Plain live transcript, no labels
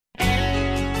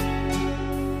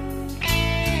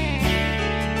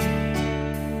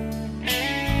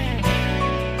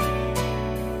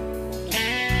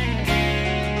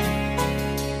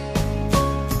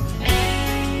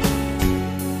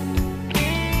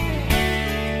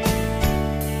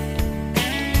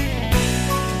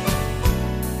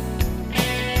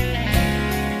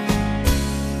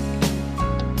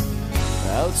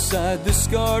Inside this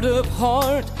scarred up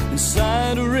heart,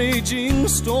 inside a raging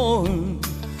storm,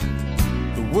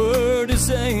 the word is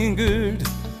angered,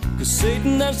 'cause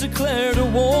Satan has declared a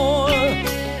war.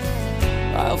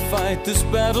 I'll fight this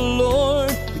battle,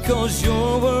 Lord, because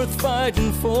you're worth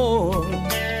fighting for.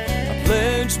 I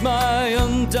pledge my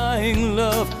undying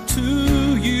love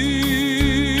to you.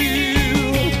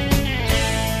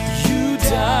 You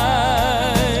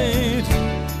died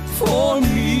for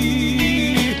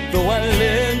me, though I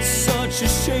led such a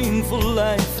shameful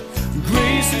life.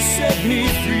 Grace has set me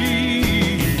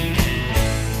free,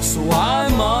 so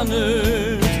I'm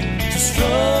honored to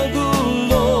struggle,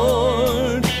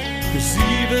 Lord, 'cause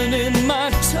even in my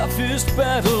toughest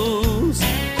battles,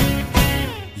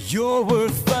 you're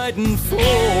worth fighting for.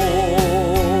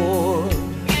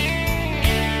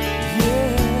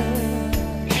 Yeah.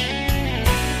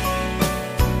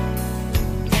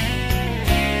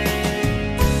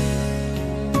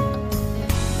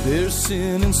 There's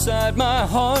sin inside my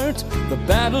heart, the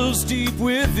battle's deep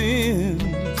within.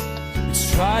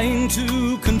 It's trying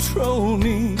to control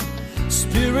me,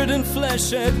 spirit and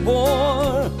flesh at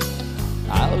war.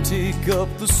 I'll take up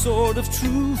the sword of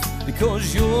truth,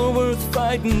 because you're worth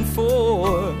fighting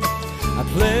for. I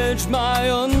pledge my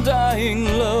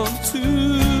undying love to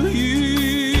you.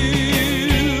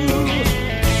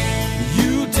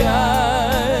 You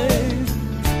died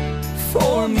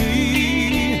for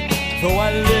me, though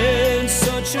I led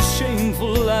such a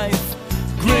shameful life.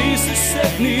 Grace has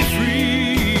set me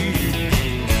free,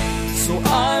 so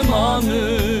I'm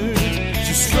honored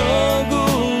to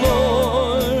struggle,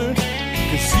 Lord,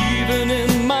 'cause even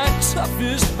in my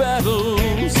toughest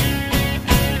battles.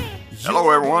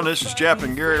 Hello everyone, this is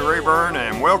Chaplain Gary Rayburn,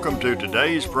 and welcome to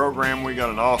today's program. We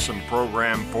got an awesome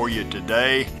program for you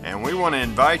today, and we want to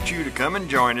invite you to come and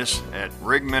join us at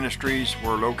Rig Ministries.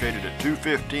 We're located at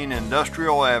 215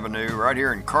 Industrial Avenue right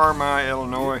here in Carmi,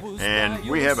 Illinois, and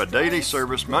we have a daily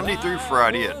service Monday through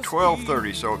Friday at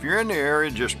 12:30. So if you're in the area,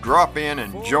 just drop in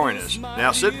and join us.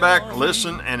 Now sit back,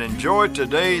 listen, and enjoy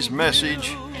today's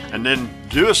message. And then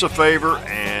do us a favor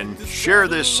and share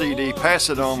this CD, pass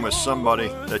it on with somebody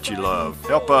that you love.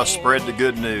 Help us spread the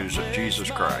good news of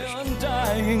Jesus Christ.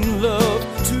 Undying love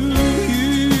to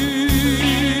you.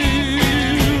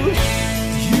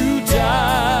 You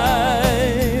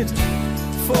died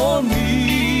for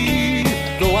me,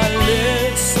 though I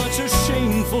led such a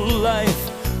shameful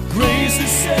life. Grace has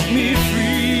set me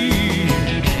free,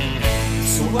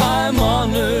 so I'm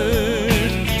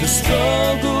honored to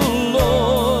struggle,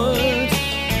 Lord,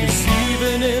 'cause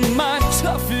even in my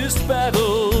toughest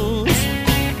battles,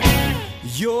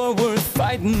 you're worth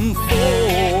fighting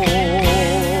for.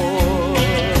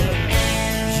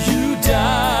 You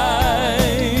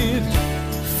died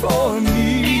for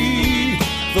me,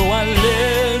 though I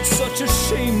led such a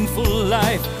shameful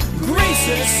life. Grace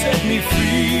has set me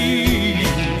free,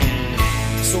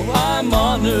 so I'm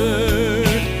honored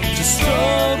to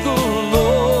struggle,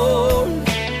 Lord,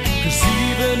 'cause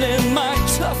even in my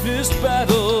toughest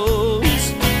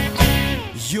battles,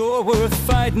 you're worth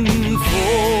fighting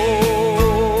for.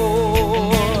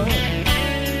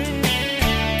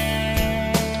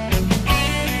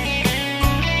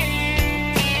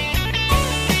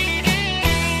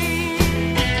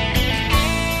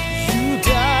 You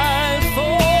died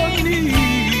for me.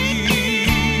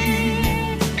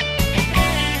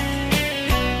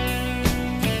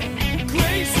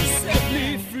 Grace has set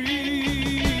me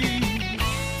free.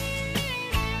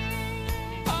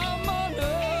 I'm honored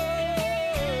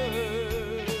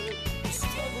to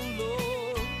struggle,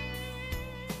 Lord.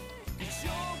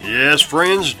 Yes,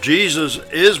 friends, Jesus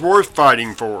is worth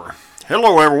fighting for.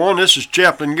 Hello everyone, this is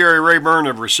Chaplain Gary Rayburn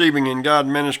of Receiving in God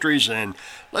Ministries, and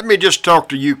let me just talk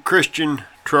to you Christian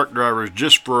truck drivers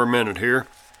just for a minute here.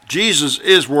 Jesus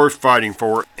is worth fighting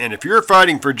for, and if you're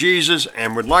fighting for Jesus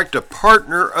and would like to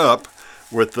partner up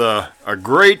with a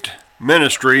great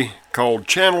ministry called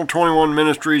Channel 21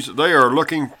 Ministries, they are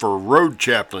looking for road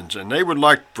chaplains, and they would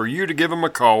like for you to give them a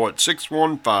call at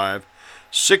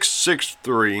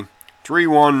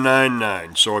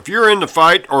 615-663-3199. So if you're in the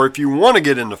fight, or if you want to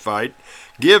get in the fight,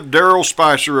 give Daryl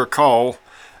Spicer a call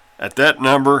at that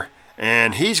number,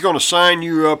 and he's going to sign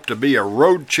you up to be a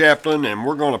road chaplain, and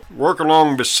we're going to work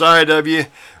along beside of you,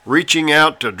 reaching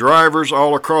out to drivers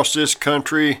all across this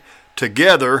country.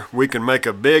 Together, we can make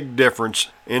a big difference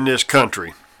in this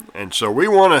country. And so we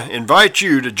want to invite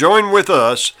you to join with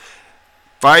us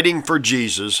fighting for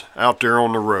Jesus out there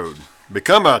on the road.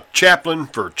 Become a chaplain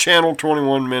for Channel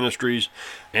 21 Ministries,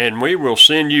 and we will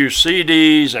send you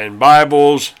CDs and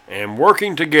Bibles, and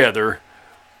working together,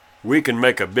 we can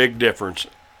make a big difference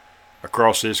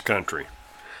across this country.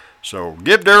 So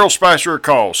give Daryl Spicer a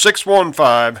call,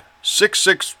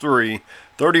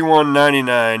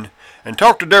 615-663-3199, and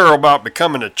talk to Daryl about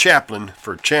becoming a chaplain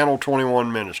for Channel 21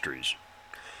 Ministries.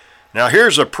 Now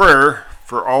here's a prayer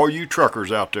for all you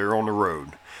truckers out there on the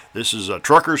road. This is a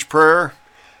trucker's prayer,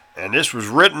 and this was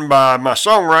written by my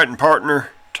songwriting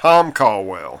partner, Tom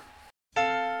Caldwell.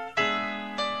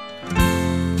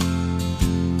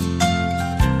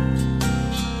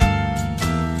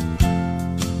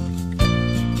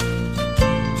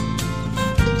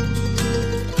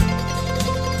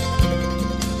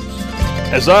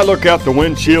 As I look out the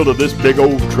windshield of this big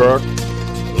old truck,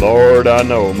 Lord, I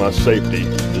know my safety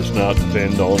does not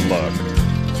depend on luck.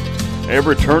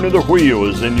 Every turn of the wheel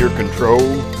is in your control.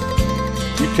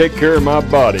 You take care of my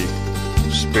body,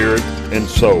 spirit, and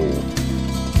soul.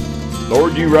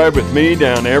 Lord, you ride with me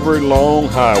down every long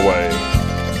highway.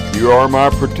 You are my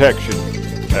protection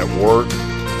at work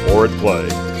or at play.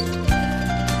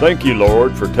 Thank you,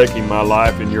 Lord, for taking my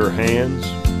life in your hands.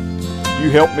 You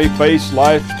help me face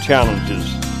life's challenges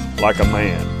like a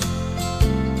man.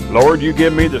 Lord, you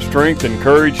give me the strength and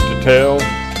courage to tell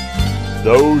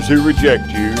those who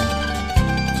reject you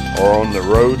are on the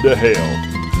road to hell.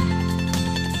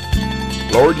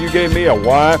 Lord, you gave me a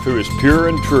wife who is pure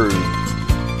and true.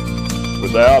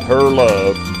 Without her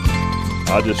love,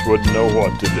 I just wouldn't know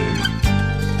what to do.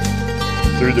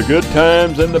 Through the good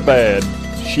times and the bad,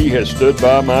 she has stood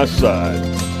by my side.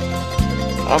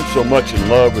 I'm so much in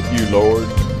love with you, Lord,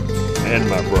 and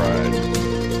my bride.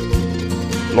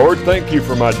 Lord, thank you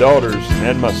for my daughters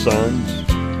and my sons,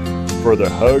 for the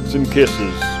hugs and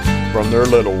kisses from their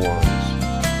little ones.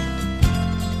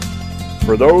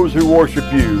 For those who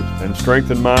worship you and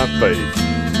strengthen my faith,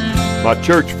 my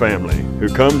church family who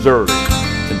comes early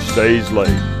and stays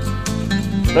late.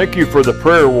 Thank you for the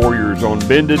prayer warriors on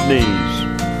bended knees,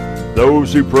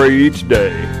 those who pray each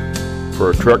day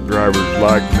for truck drivers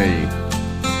like me.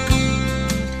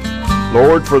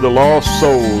 Lord, for the lost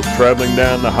souls traveling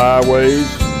down the highways,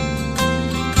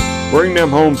 bring them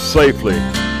home safely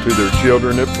to their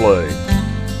children at play.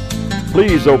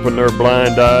 Please open their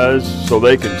blind eyes so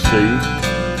they can see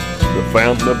the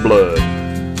fountain of blood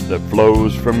that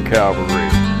flows from Calvary.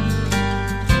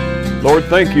 Lord,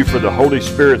 thank you for the Holy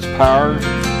Spirit's power,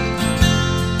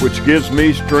 which gives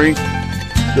me strength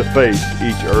to face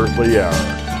each earthly hour.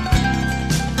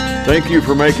 Thank you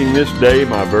for making this day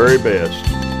my very best,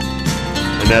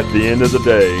 and at the end of the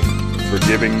day, for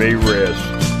giving me rest.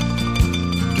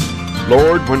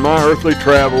 Lord, when my earthly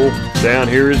travel down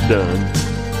here is done,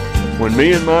 when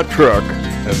me and my truck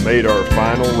have made our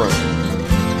final run,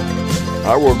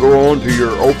 I will go on to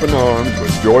your open arms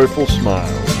with joyful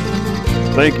smiles,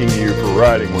 thanking you for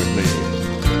riding with me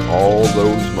all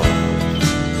those miles.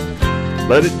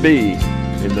 Let it be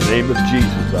in the name of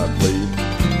Jesus, I plead,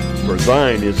 for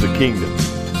thine is the kingdom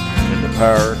and the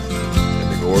power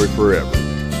and the glory forever.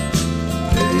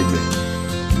 Amen.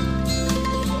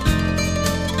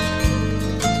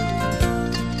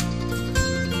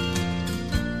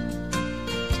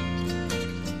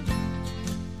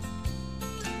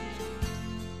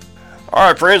 All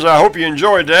right, friends, I hope you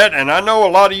enjoyed that, and I know a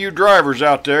lot of you drivers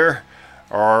out there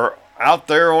are out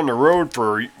there on the road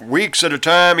for weeks at a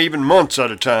time, even months at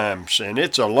a time, and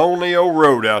it's a lonely old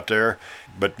road out there,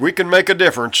 but we can make a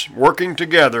difference working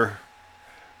together,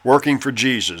 working for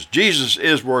Jesus. Jesus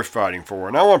is worth fighting for,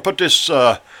 and I want to put this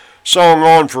song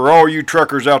on for all you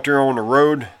truckers out there on the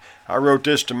road. I wrote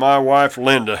this to my wife,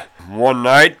 Linda, one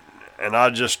night, and I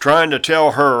was just trying to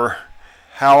tell her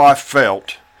how I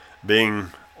felt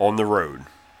being on the road.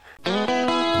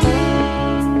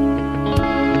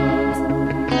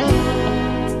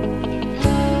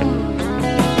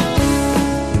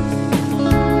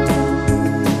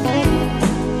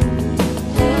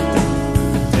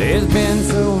 There's been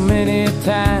so many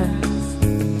times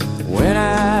when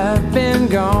I've been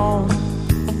gone.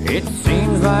 It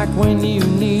seems like when you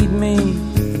need me,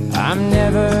 I'm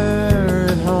never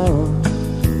at home.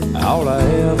 All I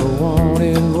ever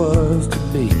wanted was to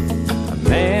be a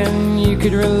man you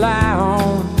could rely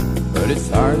on, but it's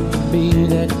hard to be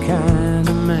that kind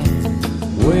of man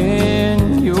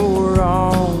when you're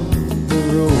on the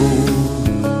road.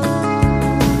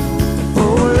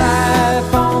 Oh,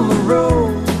 life on the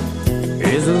road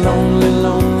is a lonely,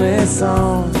 lonely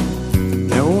song.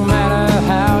 No matter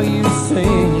how you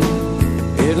sing,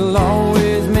 it'll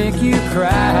always make you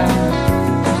cry.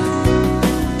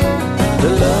 The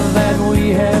love that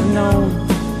we have known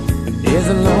is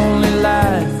a lonely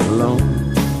life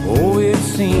alone. Oh, it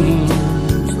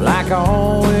seems like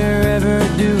all we're ever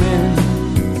doing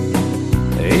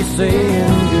is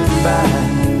saying goodbye.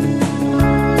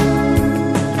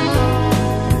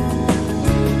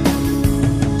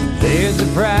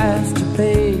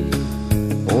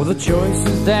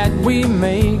 choices that we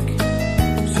make,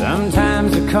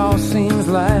 sometimes the cost seems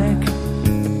like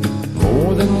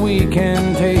more than we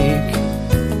can take.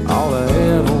 All I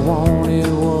ever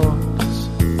wanted was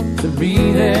to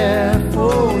be there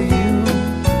for you,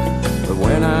 but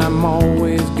when I'm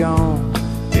always gone,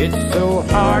 it's so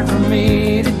hard for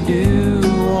me to do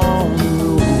on the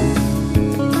road.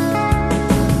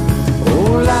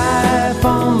 Oh, life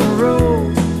on the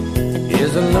road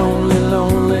is a lonely,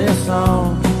 lonely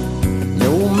song.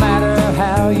 No matter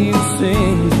how you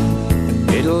sing,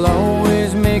 it'll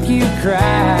always make you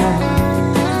cry.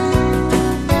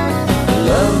 The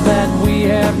love that we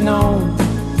have known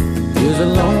is a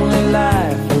lonely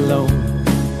life alone.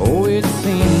 Oh, it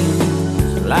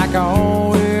seems like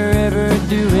all we're ever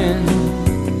doing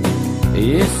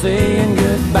is saying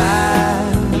goodbye.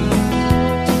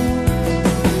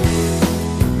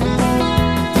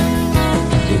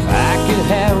 If I could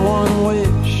have one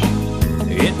wish,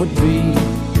 it would be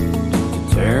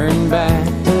to turn back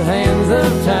the hands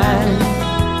of time,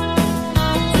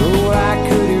 so I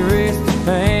could erase the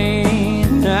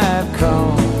pain I've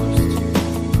caused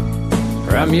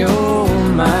from your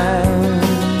mind.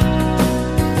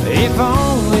 If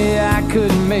only I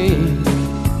could make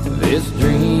this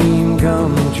dream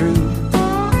come true.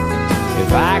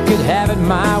 If I could have it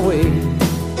my way,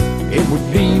 it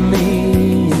would be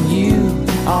me and you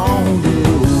on the road.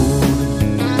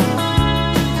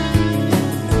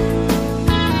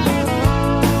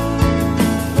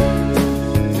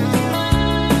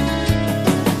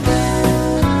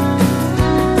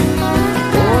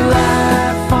 Oh,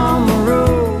 life on the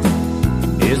road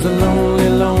is a lonely,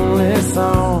 lonely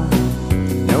song.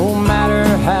 No matter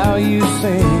how you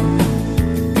sing,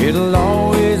 it'll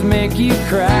always make you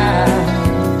cry.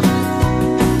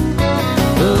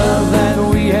 The love that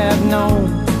we have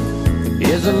known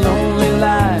is a lonely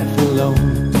life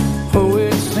alone. Oh,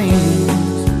 it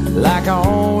seems like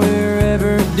all we're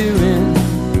ever doing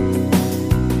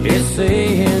is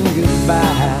saying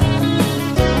goodbye.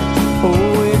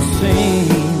 Oh, it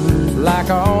seems like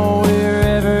all we're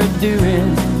ever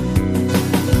doing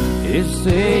is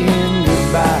saying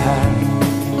goodbye.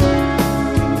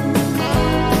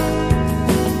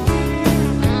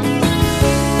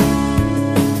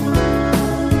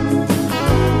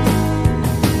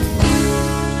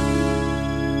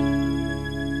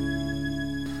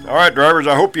 All right, drivers,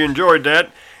 I hope you enjoyed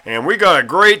that. And we got a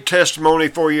great testimony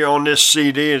for you on this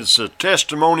CD. It's a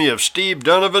testimony of Steve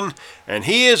Dunivan, and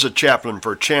he is a chaplain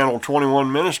for Channel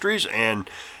 21 Ministries, and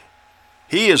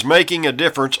he is making a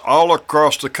difference all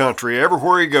across the country.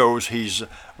 Everywhere he goes, he's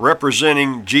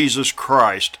representing Jesus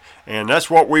Christ, and that's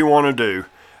what we want to do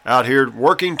out here,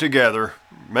 working together,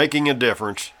 making a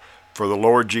difference for the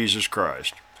Lord Jesus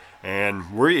Christ. And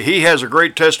he has a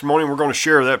great testimony, and we're going to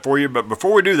share that for you. But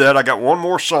before we do that, I got one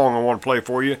more song I want to play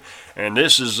for you, and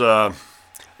this is a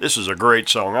great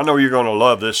song. I know you're going to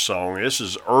love this song. This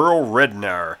is Earl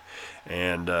Rednauer,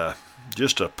 and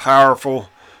just a powerful,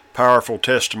 powerful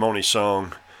testimony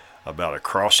song about a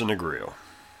cross in the grill.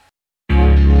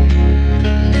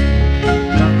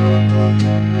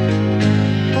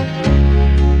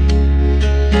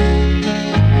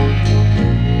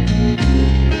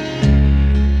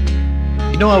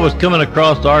 You know, I was coming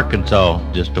across Arkansas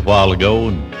just a while ago,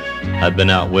 and I'd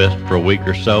been out west for a week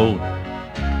or so.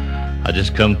 I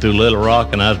just come through Little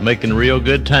Rock, and I was making a real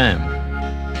good time.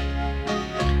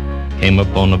 Came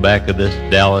up on the back of this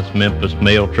Dallas-Memphis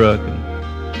mail truck, and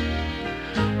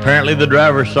apparently the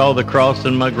driver saw the cross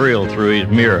in my grill through his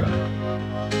mirror.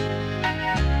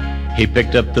 He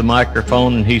picked up the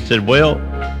microphone and he said, "Well,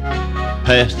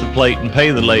 pass the plate and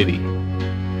pay the lady."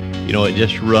 You know, it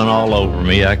just run all over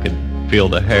me. I could feel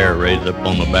the hair raise up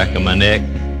on the back of my neck.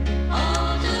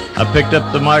 I picked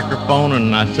up the microphone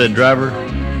and I said, "Driver,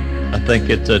 I think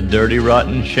it's a dirty,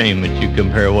 rotten shame that you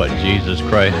compare what Jesus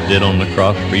Christ did on the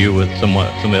cross for you with what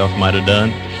somebody else might have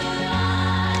done."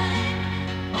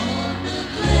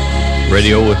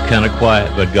 Radio was kind of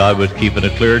quiet, but God was keeping a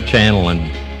clear channel, and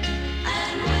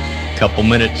a couple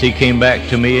minutes he came back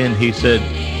to me and he said,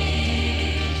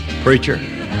 "Preacher,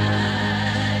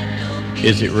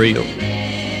 is it real?"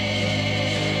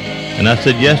 And I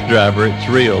said, "Yes, driver, it's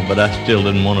real," but I still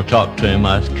didn't want to talk to him.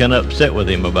 I was kind of upset with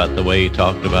him about the way he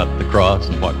talked about the cross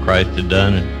and what Christ had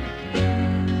done.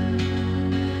 And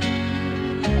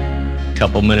a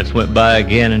couple minutes went by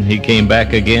again, and he came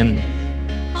back again.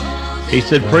 He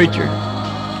said, "Preacher,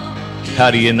 how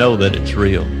do you know that it's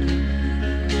real?"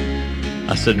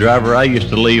 I said, "Driver, I used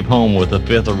to leave home with a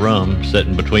fifth of rum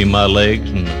sitting between my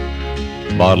legs and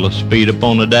a bottle of Speed up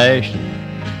on the dash, and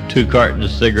 2 cartons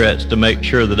of cigarettes to make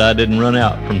sure that I didn't run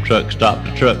out from truck stop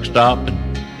to truck stop.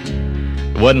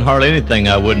 And wasn't hardly anything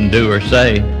I wouldn't do or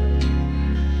say.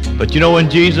 But you know, when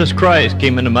Jesus Christ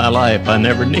came into my life, I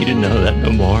never needed none of that no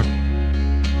more.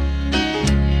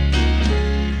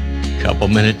 A couple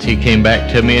minutes he came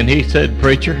back to me and he said,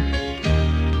 "Preacher,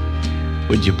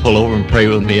 would you pull over and pray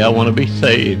with me? I want to be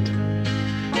saved."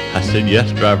 I said,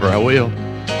 "Yes, driver, I will."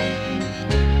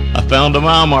 I found a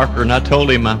mile marker and I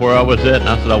told him where I was at, and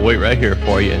I said, "I'll wait right here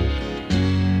for you."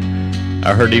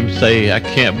 I heard him say, "I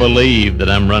can't believe that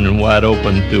I'm running wide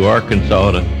open through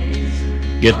Arkansas to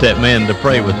get that man to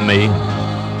pray with me."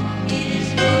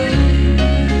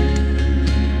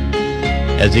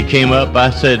 As he came up, I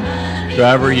said,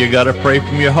 "Driver, you got to pray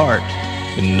from your heart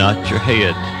and not your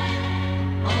head.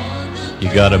 You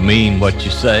got to mean what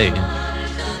you say."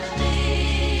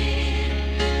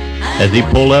 As he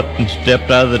pulled up and stepped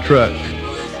out of the truck,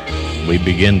 we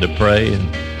began to pray. And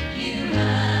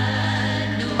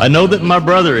I know that my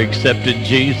brother accepted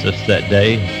Jesus that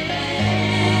day.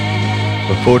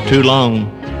 Before too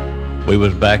long, we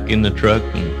was back in the truck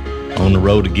and on the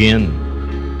road again.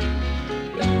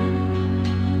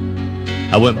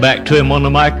 I went back to him on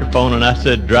the microphone and I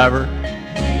said, "Driver,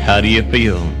 how do you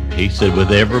feel?" He said,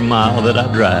 "With every mile that I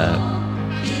drive,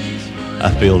 I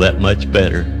feel that much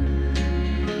better."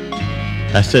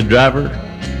 I said, "Driver,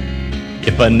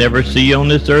 if I never see you on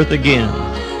this earth again,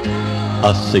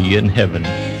 I'll see you in heaven.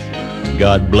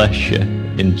 God bless you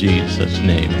in Jesus'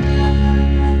 name."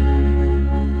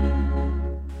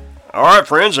 All right,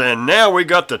 friends, and now we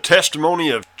got the testimony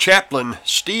of Chaplain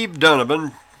Steve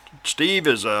Dunivan. Steve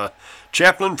is a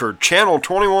chaplain for Channel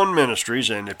 21 Ministries,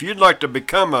 and if you'd like to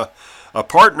become a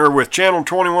partner with Channel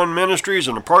 21 Ministries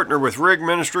and a partner with Rig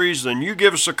Ministries, then you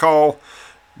give us a call.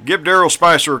 Give Daryl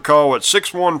Spicer a call at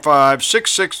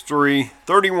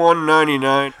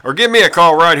 615-663-3199, or give me a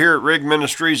call right here at Rig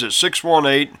Ministries at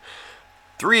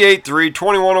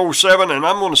 618-383-2107, and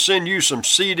I'm going to send you some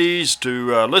CDs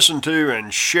to listen to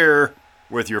and share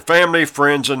with your family,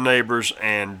 friends, and neighbors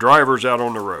and drivers out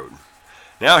on the road.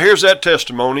 Now here's that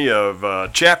testimony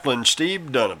of Chaplain Steve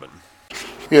Dunivan.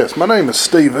 Yes, my name is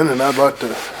Stephen, and I'd like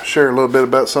to share a little bit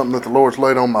about something that the Lord's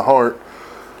laid on my heart.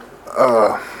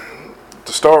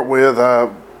 To start with,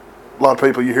 a lot of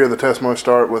people, you hear the testimony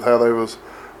start with how they was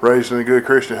raised in a good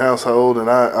Christian household, and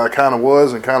I kind of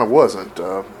was and kind of wasn't.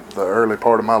 The early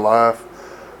part of my life,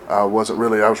 I was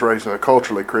raised in a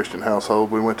culturally Christian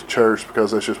household. We went to church because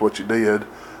that's just what you did.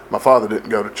 My father didn't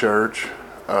go to church,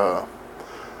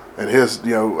 and his,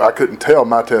 I couldn't tell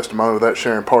my testimony without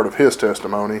sharing part of his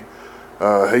testimony.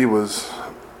 He was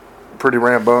pretty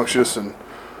rambunctious and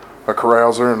a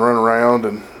carouser and run around,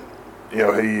 and he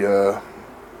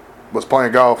was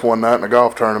playing golf one night in a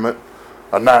golf tournament,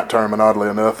 a night tournament, oddly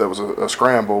enough. That was a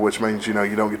scramble, which means you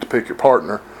don't get to pick your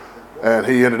partner, and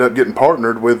he ended up getting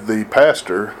partnered with the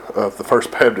pastor of the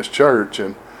First Baptist Church,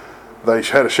 and they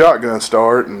had a shotgun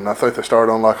start, and I think they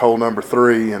started on like hole number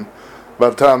 3, and by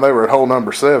the time they were at hole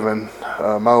number 7,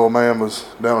 my old man was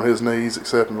down on his knees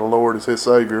accepting the Lord as his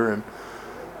Savior, and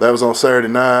that was on Saturday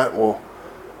night. Well,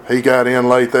 he got in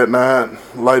late that night,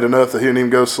 late enough that he didn't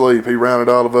even go to sleep. He rounded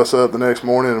all of us up the next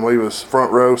morning, and we was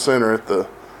front row center at the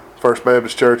First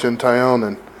Baptist Church in town,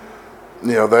 and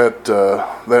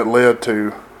that led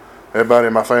to everybody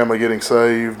in my family getting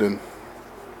saved and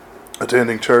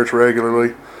attending church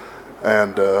regularly.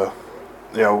 And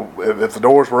if the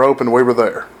doors were open, we were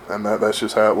there, and that's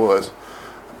just how it was.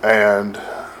 And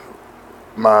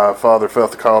my father felt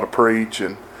the call to preach,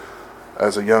 and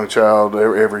as a young child,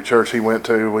 every church he went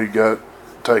to, we got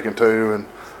taken to and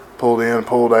pulled in and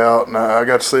pulled out. And I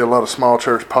got to see a lot of small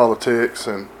church politics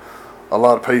and a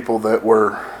lot of people that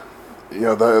were,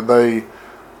 they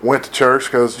went to church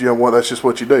because, that's just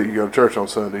what you do. You go to church on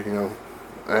Sunday,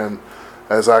 And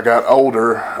as I got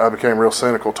older, I became real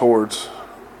cynical towards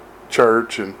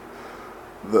church and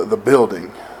the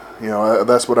building.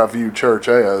 That's what I viewed church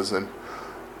as. And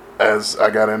as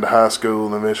I got into high school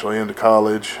and eventually into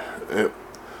college,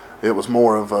 it was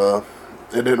more of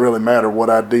it didn't really matter what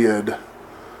I did,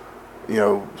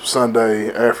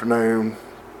 Sunday afternoon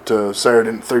to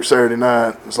Saturday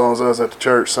night. As long as I was at the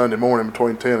church Sunday morning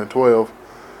between 10 and 12,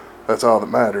 that's all that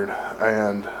mattered.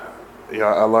 And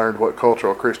I learned what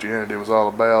cultural Christianity was all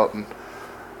about, and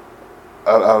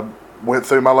I went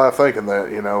through my life thinking that,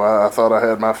 I thought I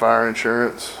had my fire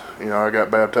insurance. I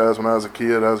got baptized when I was a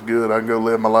kid. I was good. I could go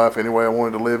live my life any way I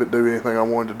wanted to live it, do anything I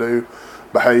wanted to do,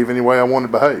 behave any way I wanted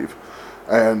to behave.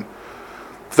 And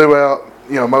throughout,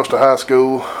 most of high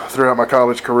school, throughout my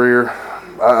college career,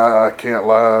 I can't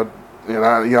lie.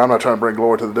 I'm not trying to bring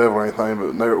glory to the devil or anything,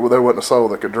 but there wasn't a soul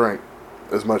that could drink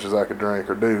as much as I could drink,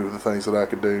 or do the things that I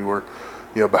could do, or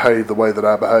behave the way that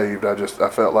I behaved. I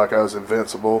felt like I was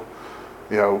invincible.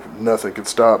 nothing could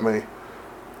stop me.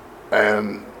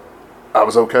 And I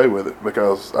was okay with it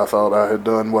because I thought I had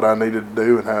done what I needed to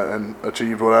do and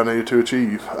achieved what I needed to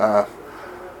achieve.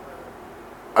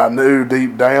 I knew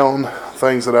deep down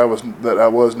things that I was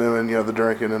doing, the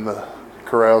drinking and the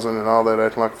carousing and all that,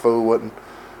 acting like a fool wasn't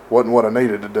what I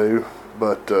needed to do.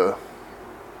 But there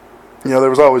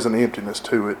was always an emptiness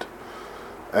to it,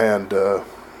 and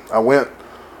I went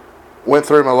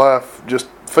through my life just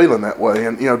feeling that way.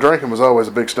 And drinking was always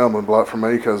a big stumbling block for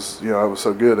me because I was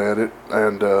so good at it,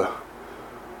 and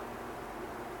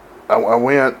I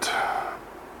went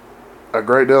a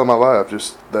great deal of my life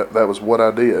just that was what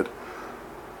I did.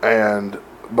 And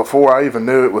before I even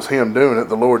knew it was Him doing it,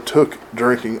 the Lord took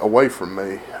drinking away from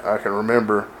me. I can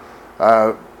remember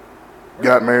I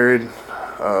got married.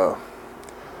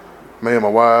 Me and my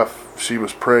wife, she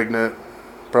was pregnant,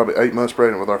 probably 8 months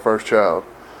pregnant with our first child.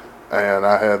 And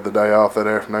I had the day off that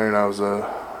afternoon. I was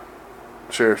a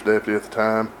sheriff's deputy at the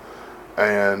time.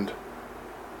 And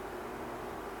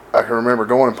I can remember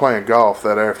going and playing golf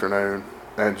that afternoon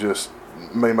and just,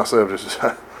 me, myself,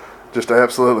 just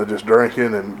absolutely just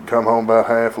drinking and come home about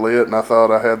half lit. And I thought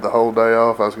I had the whole day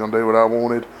off. I was going to do what I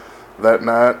wanted that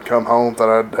night, come home, thought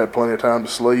I'd had plenty of time to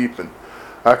sleep. And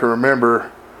I can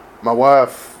remember my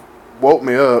wife woke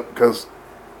me up because,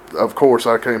 of course,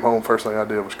 I came home, first thing I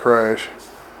did was crash.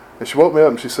 And she woke me up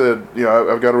and she said,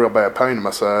 I've got a real bad pain in my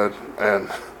side.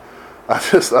 And I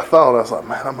was like,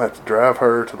 man, I'm going to have to drive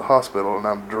her to the hospital, and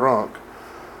I'm drunk.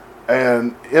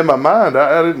 And in my mind,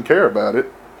 I didn't care about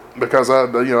it because I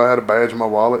had a badge in my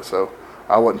wallet, so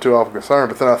I wasn't too often concerned.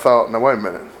 But then I thought, no, wait a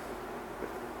minute.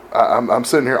 I'm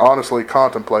sitting here honestly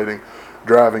contemplating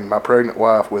driving my pregnant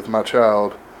wife with my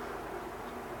child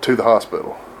to the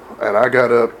hospital. And I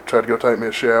got up, tried to go take me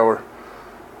a shower,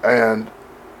 and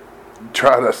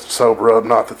try to sober up.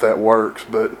 Not that works,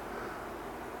 but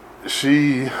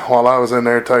she, while I was in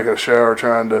there taking a shower,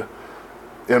 trying to,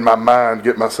 in my mind,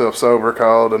 get myself sober,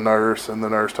 called a nurse, and the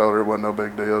nurse told her it wasn't no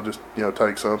big deal, just,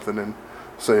 take something and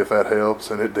see if that helps,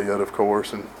 and it did, of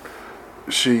course. And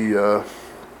she told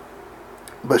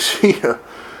me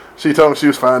she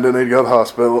was fine, didn't need to go to the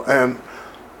hospital, and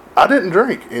I didn't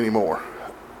drink anymore.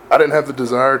 I didn't have the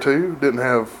desire to,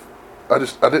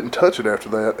 I didn't touch it after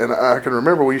that. And I can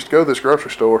remember we used to go to this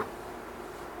grocery store,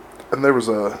 and there was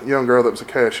a young girl that was a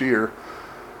cashier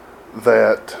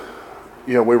that,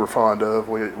 we were fond of.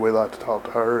 We liked to talk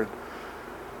to her. And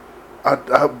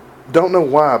I don't know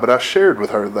why, but I shared with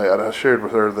her that. I shared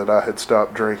with her that I had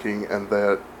stopped drinking, and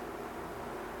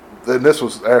this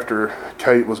was after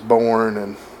Kate was born,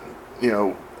 and,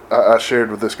 I shared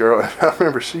with this girl, and I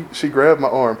remember she grabbed my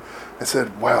arm and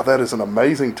said, wow, that is an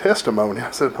amazing testimony.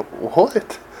 I said,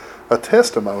 what? A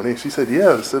testimony? She said,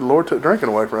 yeah. I said, the Lord took drinking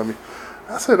away from you.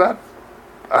 I said, I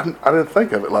didn't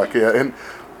think of it like that. And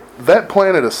that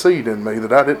planted a seed in me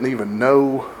that I didn't even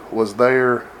know was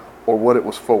there or what it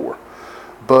was for.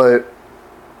 But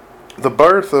the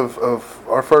birth of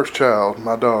our first child,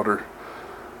 my daughter,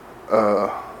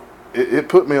 it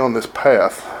put me on this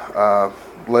path. I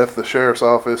left the sheriff's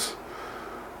office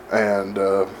and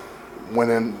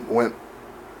went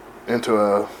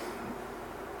into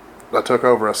I took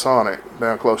over a Sonic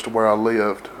down close to where I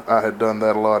lived. I had done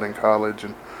that a lot in college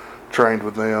and trained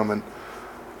with them, and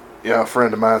a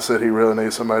friend of mine said he really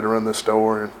needs somebody to run this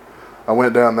store, and I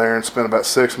went down there and spent about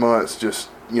 6 months just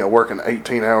working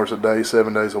 18 hours a day,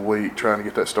 7 days a week, trying to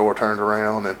get that store turned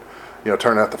around. And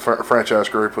turned out the franchise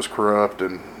group was corrupt,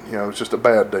 and it was just a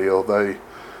bad deal.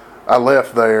 I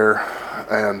left there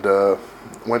and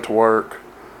went to work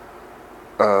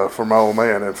for my old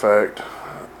man, in fact,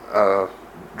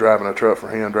 driving a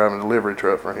delivery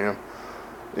truck for him.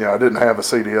 I didn't have a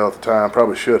CDL at the time,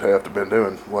 probably should have been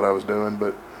doing what I was doing,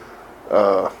 but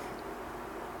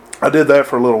I did that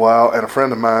for a little while, and a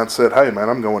friend of mine said, hey man,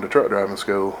 I'm going to truck driving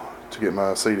school to get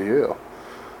my CDL.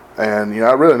 And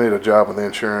I really need a job with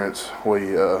insurance.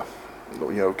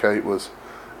 Kate was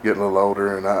getting a little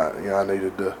older, and I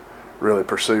needed to really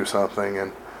pursue something,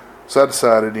 and so I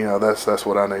decided, that's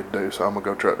what I need to do. So I'm gonna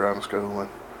go truck driving school, and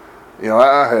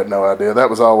I had no idea. That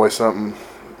was always something,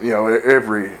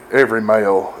 every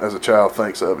male as a child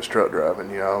thinks of is truck driving.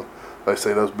 They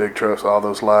see those big trucks, all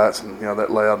those lights, and that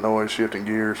loud noise, shifting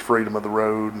gears, freedom of the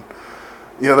road, and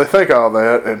they think all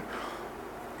that, and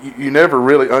you never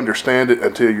really understand it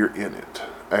until you're in it.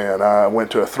 And I went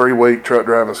to a 3-week truck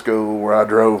driving school where I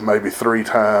drove maybe 3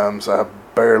 times. I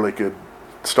barely could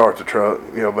start the truck,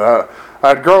 but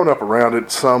I'd grown up around it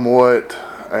somewhat,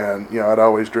 and I'd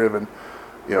always driven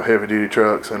heavy duty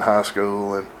trucks in high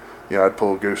school, and I'd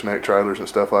pull gooseneck trailers and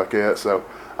stuff like that, so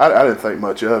I didn't think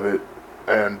much of it.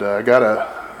 And I got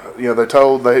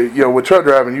with truck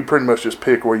driving, you pretty much just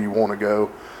pick where you want to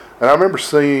go. And I remember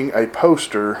seeing a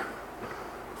poster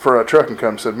for a trucking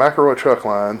company that said McElroy Truck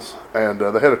Lines, and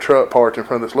they had a truck parked in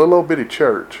front of this little old bitty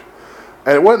church.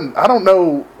 And it wasn't, I don't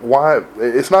know why,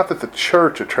 it's not that the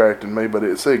church attracted me, but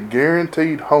it said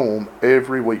guaranteed home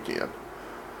every weekend.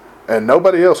 And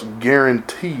nobody else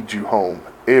guaranteed you home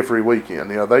every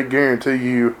weekend. They guarantee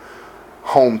you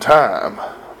home time,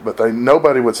 but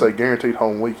nobody would say guaranteed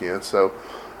home weekend. So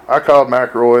I called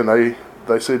McElroy, and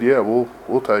they said, yeah,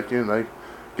 we'll take you. And they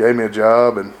gave me a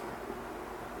job, and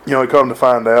it come to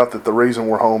find out that the reason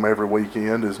we're home every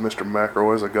weekend is Mr.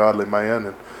 McElroy is a godly man,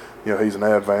 and he's an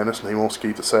Adventist, and he wants to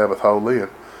keep the Sabbath holy, and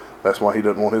that's why he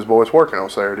doesn't want his boys working on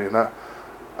Saturday. And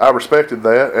I respected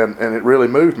that, and it really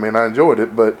moved me, and I enjoyed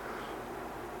it, but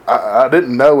I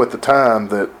didn't know at the time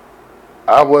that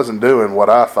I wasn't doing what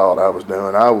I thought I was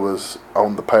doing. I was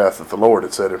on the path that the Lord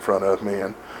had set in front of me,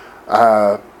 and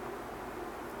I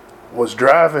was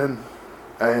driving,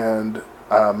 and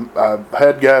I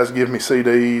had guys give me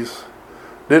CDs,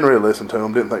 didn't really listen to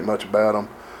them, didn't think much about them,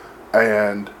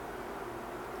 and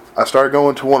I started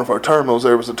going to one of our terminals.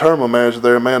 There was a terminal manager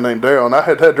there, a man named Daryl, and I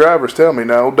had drivers tell me,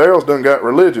 now, Daryl's done got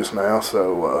religious now,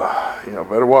 so,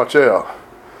 better watch out.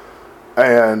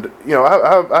 And,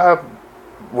 I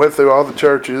went through all the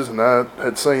churches, and I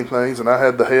had seen things, and I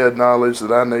had the head knowledge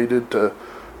that I needed to,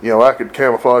 I could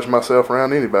camouflage myself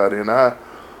around anybody. And I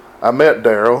met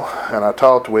Daryl, and I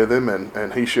talked with him,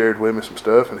 and he shared with me some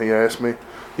stuff, and he asked me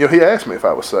if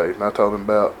I was saved, and I told him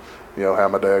about, how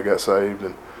my dad got saved,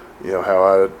 and how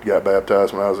I got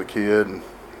baptized when I was a kid, and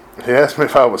he asked me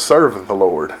if I was serving the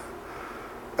Lord.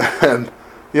 And,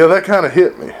 that kind of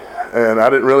hit me, and I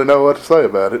didn't really know what to say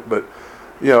about it, but,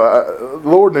 the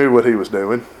Lord knew what he was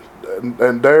doing.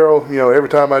 And Daryl, every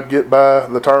time I'd get by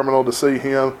the terminal to see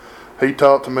him, he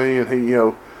talked to me, and he,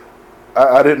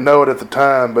 I didn't know it at the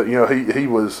time, but, he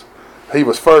was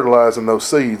fertilizing those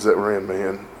seeds that were in me,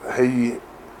 and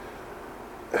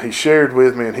he shared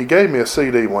with me, and he gave me a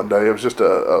CD one day. It was just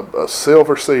a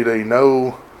silver CD,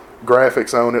 no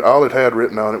graphics on it. All it had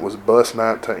written on it was Bus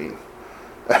 19.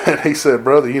 And he said,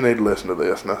 brother, you need to listen to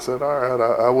this. And I said, all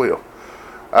right, I will.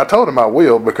 I told him I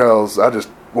will because I just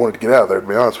wanted to get out of there, to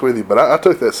be honest with you. But I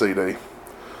took that CD,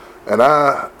 and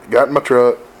I got in my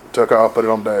truck, took off, put it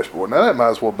on the dashboard. Now, that might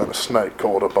as well have been a snake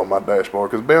coiled up on my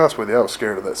dashboard, because to be honest with you, I was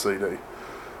scared of that CD.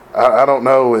 I don't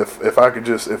know if it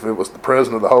was the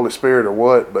presence of the Holy Spirit or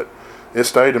what, but it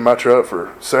stayed in my truck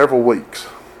for several weeks.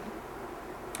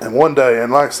 And one day,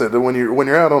 and like I said, when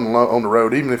you're out on the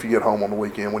road, even if you get home on the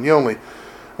weekend, when you're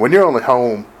only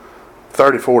home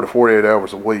 34 to 48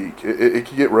 hours a week, it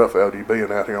can get rough out of you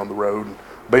being out here on the road and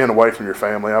being away from your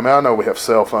family. I mean, I know we have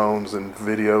cell phones and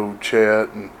video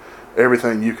chat and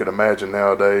everything you could imagine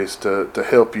nowadays to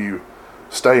help you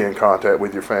stay in contact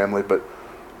with your family, but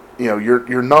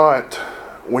you're not,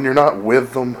 when you're not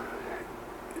with them,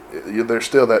 there's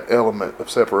still that element of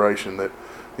separation that,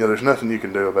 there's nothing you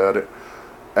can do about it.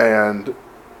 And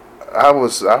I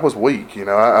was weak,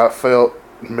 I felt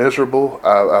miserable.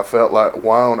 I felt like,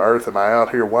 why on earth am I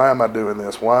out here? Why am I doing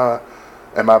this? Why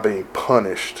am I being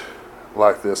punished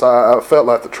like this? I felt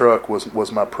like the truck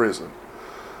was my prison.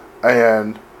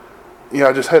 And,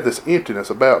 I just had this emptiness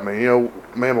about me.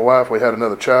 Me and my wife, we had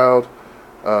another child,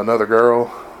 another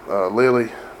girl,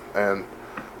 Lily, and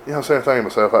I'm saying, thinking to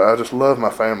myself, I just love my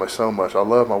family so much. I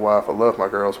love my wife. I love my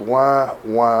girls. Why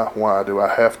do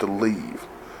I have to leave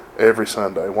every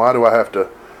Sunday? Why do I have to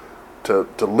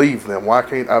leave them? Why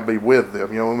can't I be with them?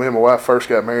 When me and my wife first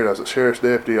got married, I was a sheriff's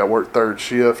deputy. I worked third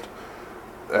shift,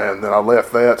 and then I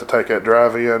left that to take that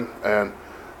drive-in, and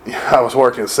I was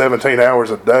working 17 hours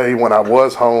a day. When I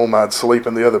was home, I'd sleep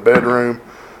in the other bedroom.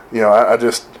 I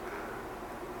just,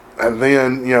 and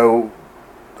then,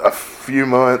 a few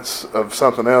months of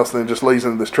something else, then just leads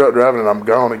into this truck driving, and I'm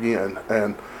gone again.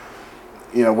 And,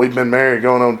 we've been married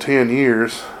going on 10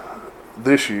 years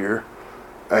this year,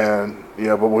 and,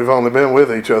 but we've only been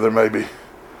with each other maybe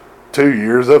 2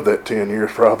 years of that 10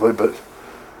 years probably, but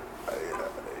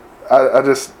I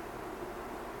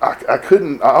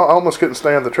almost couldn't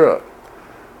stand the truck.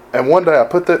 And one day I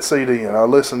put that CD in, I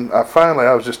listened, I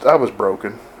was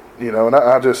broken, and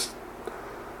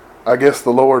I guess the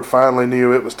Lord finally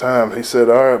knew it was time. He said,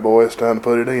 all right, boy, it's time to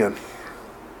put it in.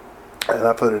 And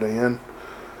I put it in,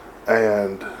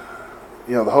 and,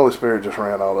 the Holy Spirit just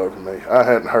ran all over me. I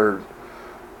hadn't heard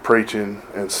preaching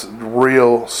and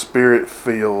real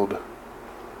Spirit-filled,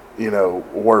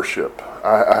 worship.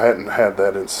 I hadn't had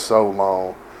that in so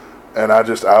long. And I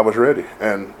was ready.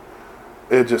 And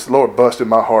it just, Lord busted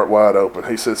my heart wide open.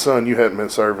 He said, son, you haven't been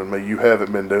serving me. You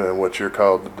haven't been doing what you're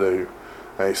called to do.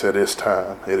 And he said, it's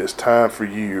time. It is time for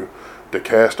you to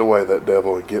cast away that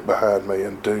devil and get behind me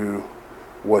and do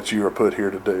what you are put here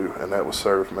to do. And that was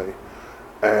serve me.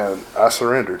 And I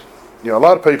surrendered. A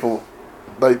lot of people,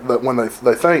 they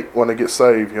think when they get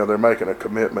saved, they're making a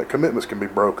commitment. Commitments can be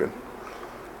broken.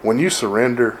 When you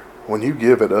surrender, when you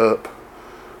give it up,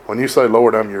 when you say,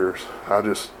 Lord, I'm yours.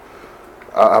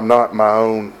 I'm not my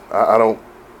own.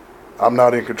 I'm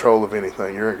not in control of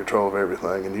anything. You're in control of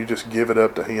everything. And you just give it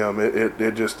up to him.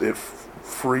 It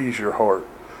frees your heart.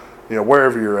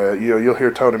 Wherever you're at, you'll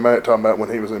hear Tony Mack talking about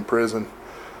when he was in prison,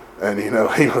 and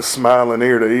he was smiling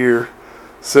ear to ear,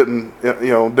 sitting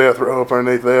on death row up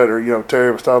underneath that. Or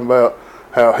Terry was talking about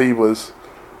how he was,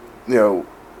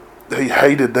 he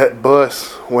hated that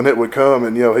bus when it would come,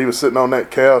 and he was sitting on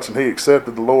that couch and he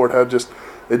accepted the Lord.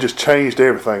 It just changed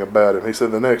everything about him. He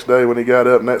said the next day when he got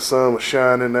up and that sun was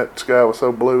shining, that sky was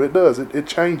so blue. It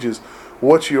changes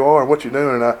what you are and what you're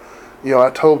doing. And I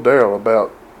told Daryl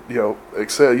about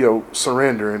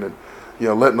surrendering and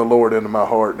letting the Lord into my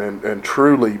heart and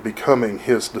truly becoming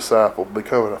his disciple,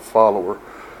 becoming a follower.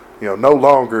 No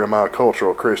longer am I a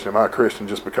cultural Christian. Am I a Christian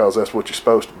just because that's what you're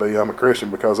supposed to be? I'm a Christian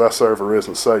because I serve a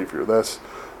risen Savior. That's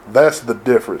the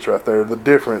difference right there. The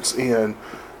difference in,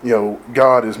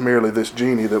 God is merely this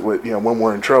genie that would, when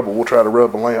we're in trouble, we'll try to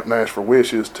rub a lamp and ask for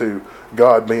wishes, to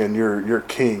God being your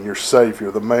king, your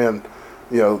Savior, the man,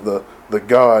 the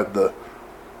God, the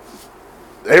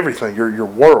everything, your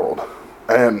world.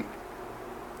 And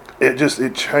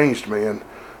it changed me. And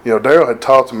Daryl had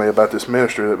talked to me about this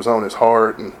ministry that was on his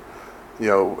heart, and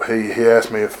he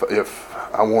asked me if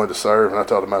I wanted to serve, and I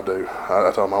told him I do.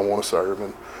 I told him I want to serve,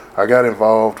 and I got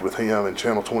involved with him in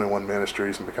Channel 21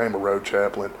 Ministries and became a road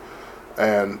chaplain.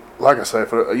 And like I say,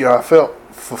 I felt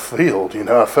fulfilled.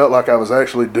 I felt like I was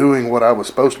actually doing what I was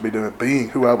supposed to be doing, being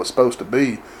who I was supposed to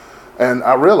be. And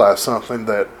I realized something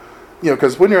that,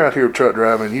 because when you're out here truck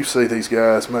driving, you see these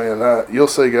guys, man, you'll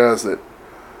see guys that,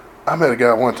 I met a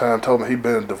guy one time told me he'd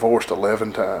been divorced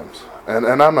 11 times. And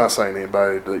I'm not saying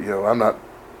anybody, I'm not,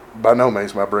 by no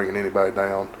means am I bringing anybody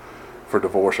down for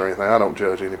divorce or anything. I don't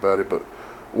judge anybody, but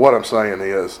what I'm saying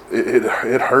is,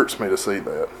 it hurts me to see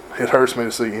that. It hurts me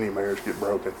to see any marriage get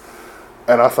broken.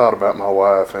 And I thought about my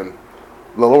wife, and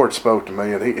the Lord spoke to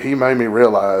me, and He made me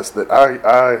realize that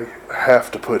I have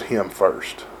to put Him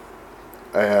first.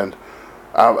 And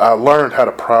I learned how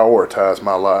to prioritize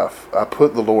my life. I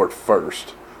put the Lord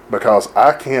first, because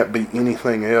I can't be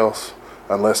anything else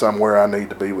unless I'm where I need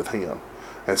to be with Him.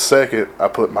 And second, I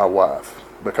put my wife,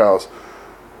 because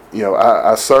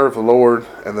I serve the Lord,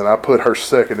 and then I put her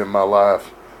second in my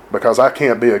life, because I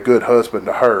can't be a good husband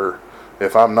to her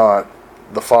if I'm not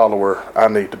the follower I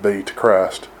need to be to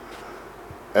Christ.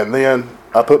 And then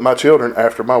I put my children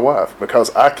after my wife,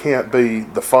 because I can't be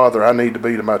the father I need to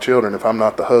be to my children if I'm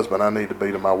not the husband I need to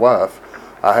be to my wife.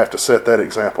 I have to set that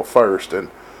example first. And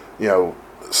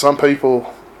some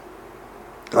people,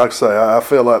 like I say, I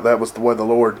feel like that was the way the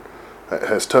Lord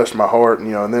has touched my heart,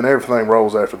 and then everything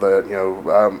rolls after that.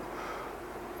 I'm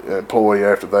an employee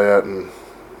after that, and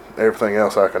everything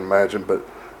else I can imagine. But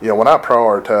when I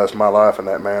prioritize my life in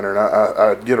that manner, and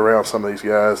I get around some of these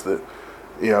guys that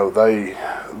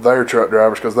they're truck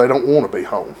drivers because they don't want to be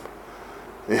home.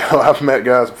 I've met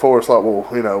guys before. It's like, well,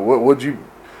 what would you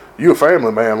a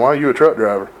family man? Why are you a truck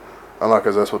driver? I'm like,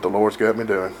 because that's what the Lord's got me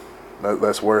doing.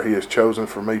 That's where He has chosen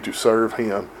for me to serve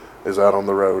Him, is out on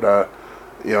the road. I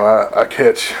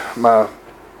catch, my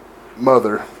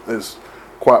mother is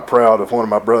quite proud of one of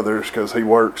my brothers, because he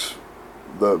works,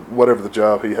 whatever the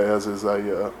job he has is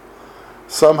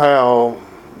somehow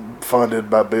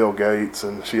funded by Bill Gates,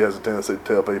 and she has a tendency to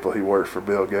tell people he works for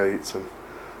Bill Gates. And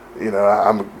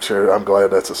I'm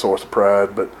glad that's a source of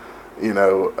pride, but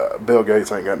Bill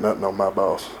Gates ain't got nothing on my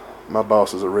boss. My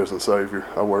boss is a risen Savior.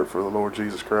 I work for the Lord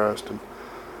Jesus Christ, and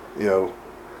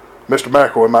Mr.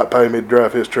 McElroy might pay me to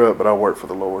drive his truck, but I work for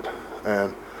the Lord.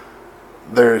 And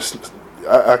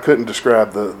I couldn't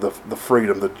describe the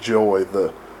freedom, the joy,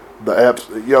 the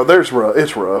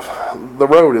it's rough. The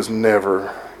road is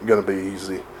never going to be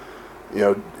easy.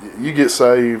 You get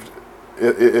saved,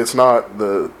 it's not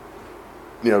the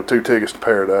 2 tickets to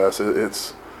paradise.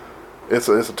 It's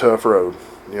a tough road.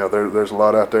 There's a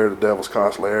lot out there. The devil's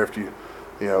constantly after you.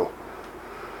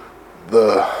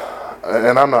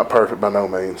 And I'm not perfect by no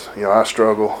means. I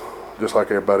struggle just like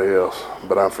everybody else,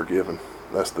 but I'm forgiven.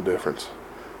 That's the difference.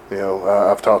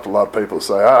 I've talked to a lot of people that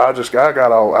say, I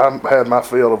had my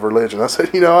fill of religion. I said,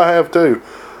 I have too.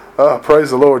 Praise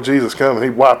the Lord, Jesus coming. He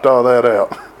wiped all that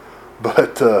out.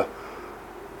 But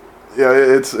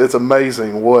it's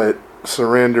amazing what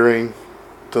surrendering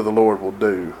to the Lord will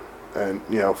do. And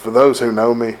for those who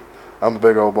know me, I'm a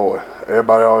big old boy.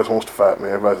 Everybody always wants to fight me.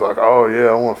 Everybody's like, oh yeah,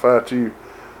 I want to fight you.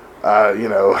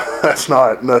 That's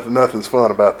not nothing's fun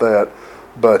about that.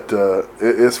 But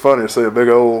it's funny to see a big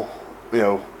old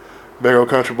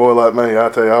country boy like me. I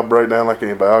tell you, I'll break down like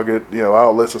anybody.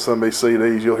 I'll listen to some of these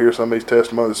CDs. You'll hear some of these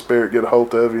testimonies. The Spirit get a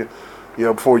hold of you.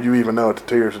 Before you even know it, the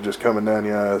tears are just coming down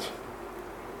your eyes.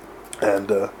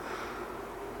 And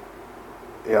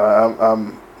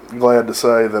I'm glad to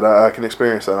say that I can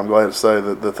experience that. I'm glad to say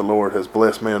that the Lord has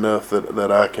blessed me enough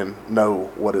that I can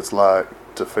know what it's like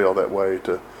to feel that way,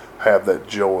 to have that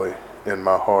joy in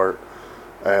my heart,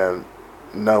 and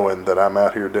knowing that I'm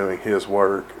out here doing His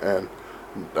work and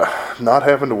not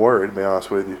having to worry, to be honest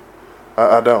with you.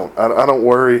 I don't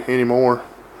worry anymore.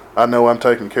 I know I'm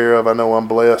taken care of. I know I'm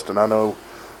blessed, and I know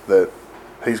that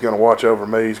He's going to watch over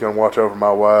me. He's going to watch over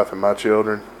my wife and my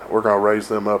children. We're going to raise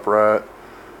them up right,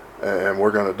 and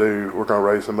we're going to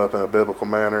raise them up in a biblical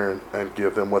manner and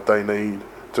give them what they need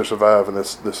to survive in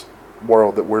this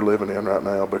world that we're living in right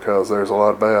now, because there's a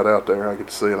lot of bad out there. I get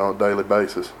to see it on a daily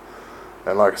basis.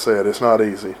 And like I said, it's not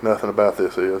easy. Nothing about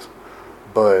this is.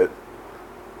 But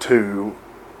to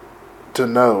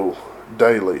know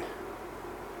daily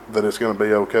that it's going to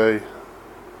be okay,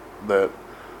 that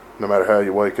no matter how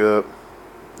you wake up,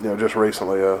 just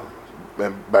recently,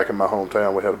 and back in my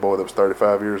hometown, we had a boy that was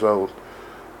 35 years old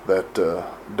that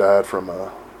died from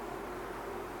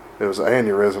it was an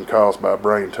aneurysm caused by a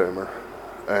brain tumor.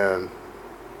 And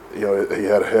he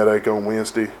had a headache on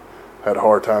Wednesday, had a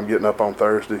hard time getting up on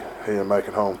Thursday. He didn't make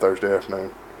it home Thursday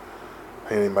afternoon.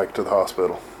 He didn't make it to the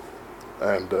hospital.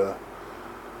 And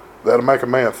that'll make a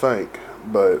man think.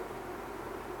 But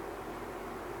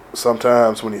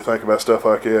sometimes when you think about stuff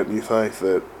like that, and you think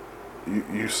that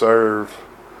you serve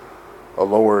a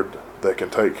Lord that can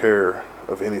take care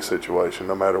of any situation,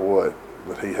 no matter what,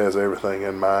 that He has everything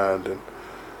in mind, and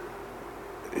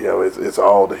it's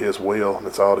all to His will, and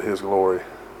it's all to His glory.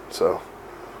 So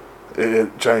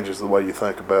it changes the way you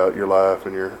think about your life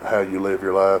and how you live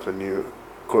your life, and you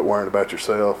quit worrying about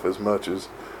yourself as much as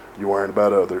you're worrying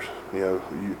about others.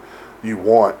 You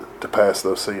want to pass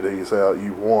those CDs out.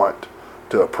 You want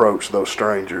to approach those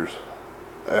strangers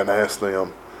and ask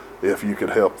them if you could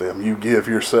help them. You give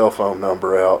your cell phone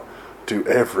number out to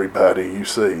everybody you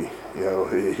see.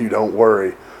 You don't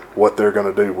worry what they're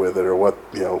going to do with it, or what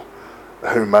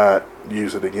who might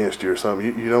use it against you or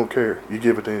something. You don't care. You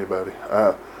give it to anybody.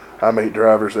 I meet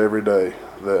drivers every day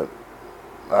that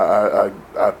I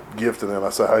give to them. I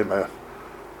say, hey man,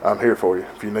 I'm here for you.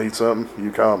 If you need something,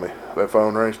 you call me. That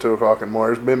phone rings 2 o'clock in the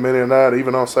morning. There's been many a night,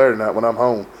 even on Saturday night when I'm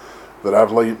home, that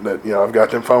I've got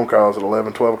them phone calls at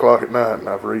 11, 12 o'clock at night, and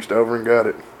I've reached over and got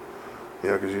it.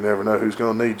 Because you never know who's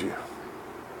going to need you.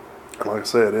 Like I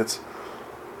said,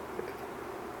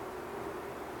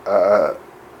 I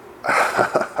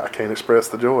can't express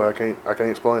the joy. I can't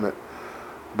explain it.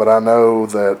 But I know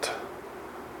that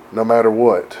no matter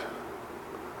what,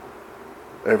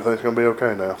 everything's going to be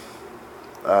okay now.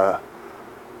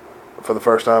 For the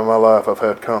first time in my life, I've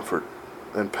had comfort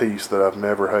and peace that I've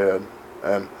never had.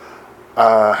 And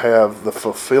I have the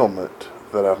fulfillment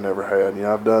that I've never had.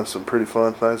 I've done some pretty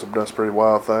fun things. I've done some pretty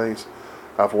wild things.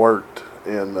 I've worked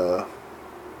in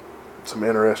some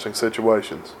interesting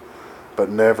situations. But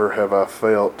never have I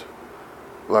felt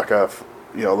like I'm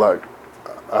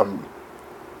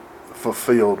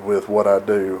fulfilled with what I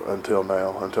do until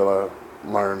now, until I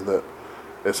learned that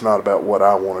it's not about what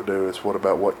I want to do, it's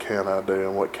what can I do,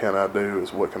 and what can I do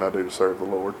is what can I do to serve the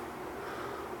Lord.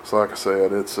 So like I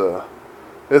said, it's an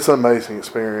amazing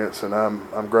experience, and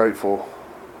I'm grateful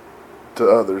to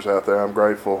others out there. I'm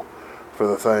grateful for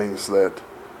the things that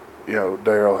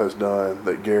Daryl has done,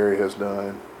 that Gary has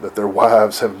done, that their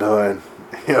wives have done,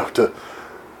 to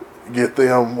get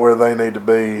them where they need to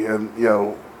be. And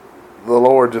the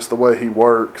Lord, just the way He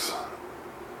works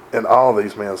in all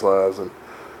these men's lives, and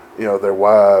their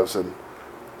wives and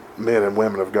men and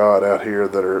women of God out here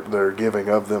that are giving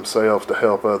of themselves to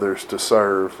help others, to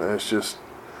serve. And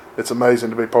it's amazing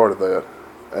to be part of that.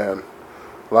 And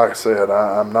like I said,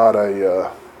 I'm not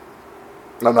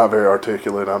very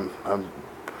articulate. I'm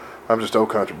just old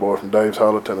country boy from Dave's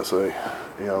Hollow, Tennessee.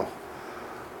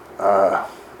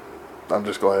 I'm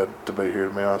just glad to be here,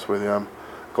 to be honest with you. I'm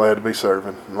glad to be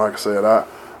serving. And like I said,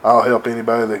 I'll help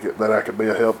anybody that I could be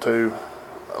a help to.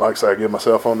 Like I said, I give my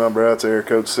cell phone number out. It's area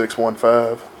code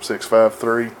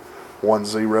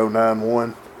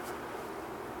 615-653-1091.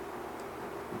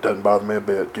 Doesn't bother me a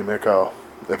bit. Give me a call.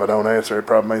 If I don't answer, it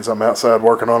probably means I'm outside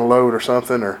working on a load or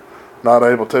something, or not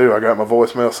able to. I got my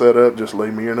voicemail set up. Just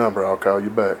leave me your number. I'll call you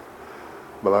back.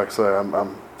 But like I say, I'm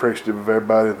appreciative of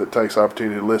everybody that takes the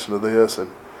opportunity to listen to this. And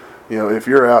if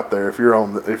you're out there, if you're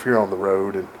on the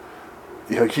road, and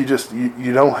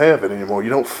you don't have it anymore. You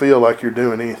don't feel like you're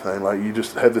doing anything. Like you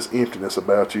just have this emptiness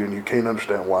about you, and you can't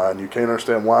understand why. And you can't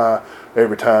understand why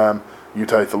every time you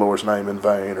take the Lord's name in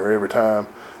vain, or every time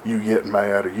you get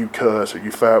mad, or you cuss, or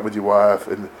you fight with your wife,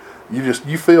 and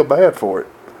you feel bad for it.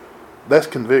 That's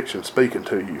conviction speaking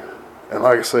to you. And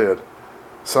like I said,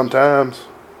 sometimes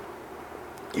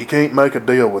you can't make a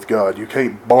deal with God. You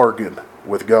can't bargain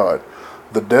with God.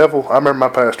 The devil, I remember my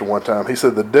pastor one time, he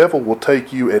said the devil will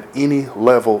take you at any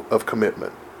level of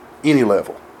commitment. Any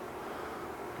level.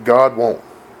 God won't.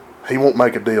 He won't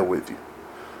make a deal with you.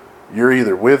 You're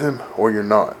either with him or you're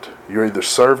not. You're either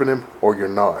serving him or you're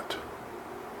not.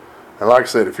 And like I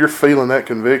said, if you're feeling that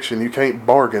conviction, you can't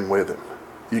bargain with him.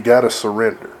 You got to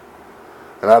surrender.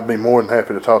 And I'd be more than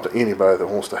happy to talk to anybody that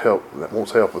wants help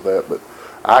with that. But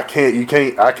I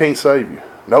can't save you.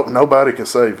 Nobody can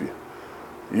save you.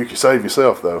 You can save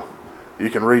yourself, though. You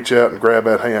can reach out and grab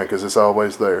that hand because it's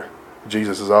always there.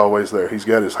 Jesus is always there. He's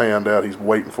got his hand out. He's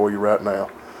waiting for you right now.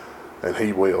 And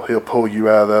he will. He'll pull you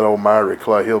out of that old miry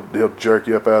clay. He'll jerk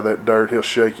you up out of that dirt. He'll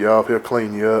shake you off. He'll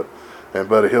clean you up. And,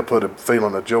 buddy, he'll put a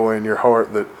feeling of joy in your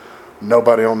heart that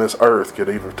nobody on this earth could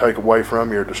either take away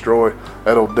from you or destroy.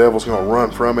 That old devil's going to run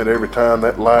from it every time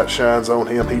that light shines on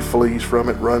him. He flees from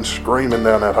it, runs screaming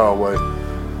down that hallway.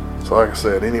 So like I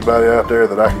said, anybody out there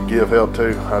that I could give help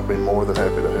to, I'd be more than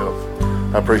happy to help.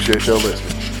 I appreciate y'all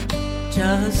listening.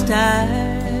 Just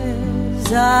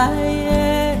as I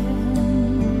am,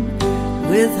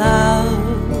 without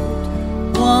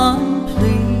one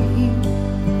plea,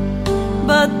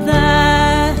 but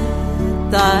that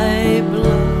thy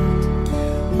blood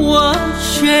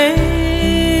was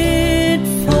shed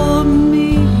for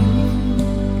me,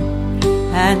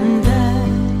 and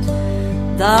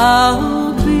that thou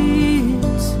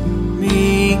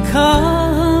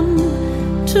come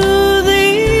to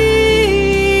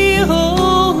thee, O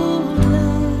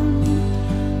Lamb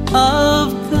of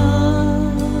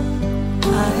God.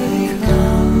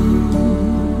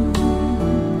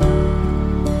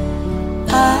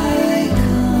 I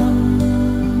come.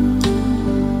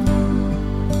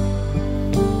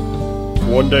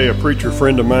 One day a preacher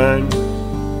friend of mine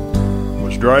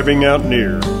was driving out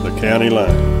near the county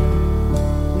line.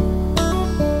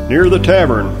 Near the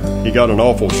tavern, he got an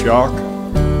awful shock.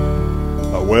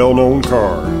 A well-known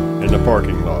car in the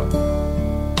parking lot.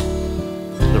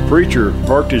 The preacher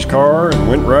parked his car and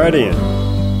went right in.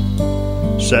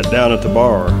 Sat down at the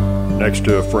bar next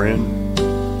to a friend.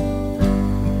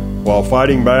 While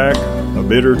fighting back a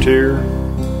bitter tear,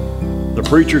 the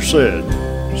preacher said,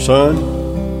 "Son,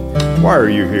 why are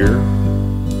you here?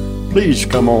 Please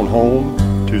come on home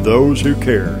to those who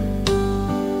care.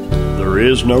 There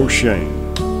is no shame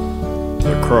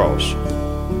the cross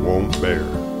won't bear."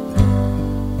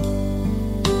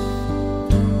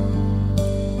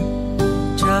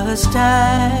 Just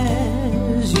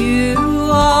as you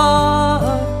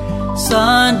are,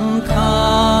 son,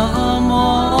 come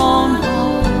on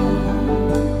home.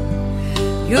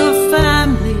 Your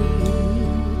family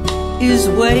is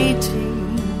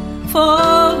waiting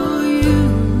for you.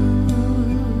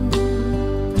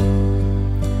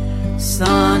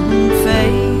 Son,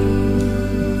 faith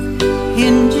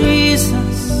in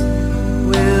Jesus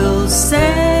will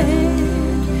set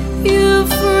you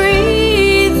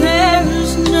free.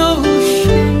 There's no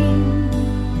shame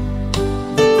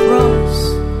the cross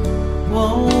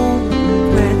won't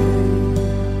break.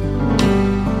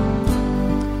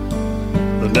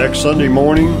 The next Sunday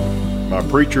morning, my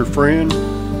preacher friend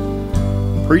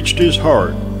preached his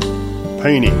heart,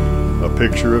 painting a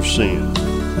picture of sin.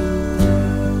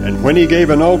 And when he gave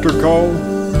an altar call,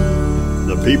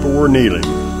 the people were kneeling,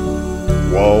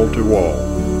 wall to wall.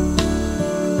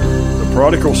 The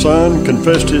prodigal son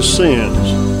confessed his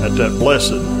sins at that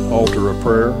blessed altar of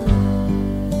prayer.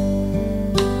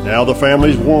 Now the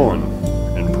family's one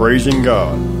and praising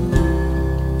God.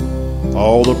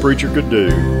 All the preacher could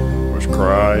do was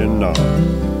cry and nod.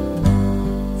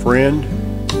 Friend,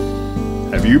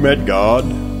 have you met God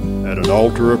at an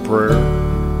altar of prayer?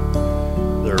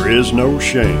 There is no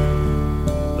shame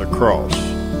the cross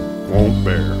won't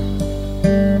bear.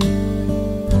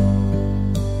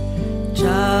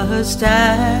 Just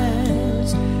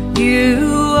as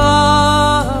you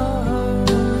are,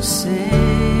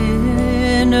 sinner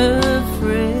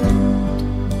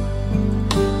friend,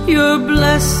 your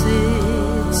blessed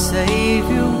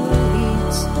Savior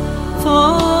waits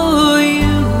for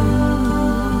you.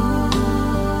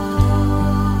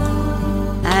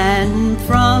 And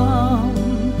from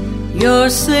your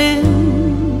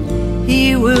sin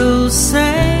He will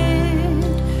set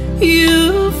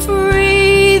you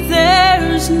free.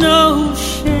 There's there's no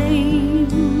shame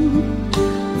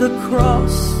the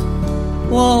cross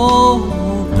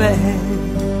won't bear.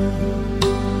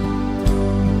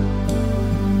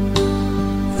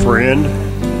 Friend,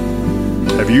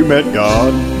 have you met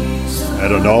God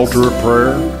at an altar of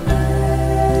prayer?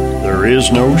 There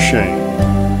is no shame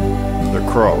the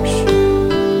cross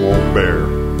won't bear.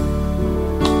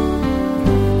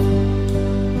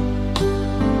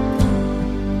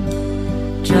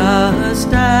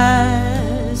 Just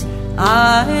as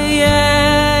I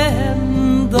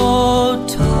am, though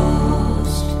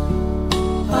tossed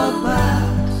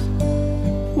about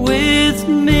with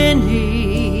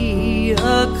many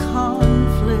a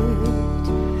conflict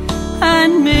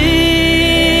and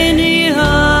many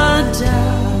a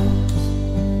doubt,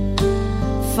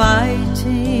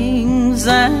 fightings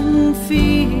and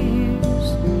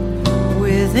fears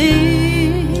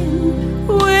within,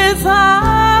 without.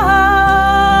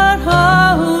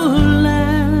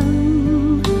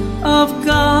 Of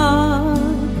God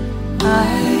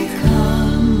I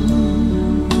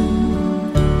come,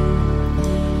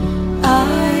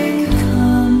 I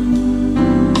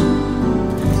come.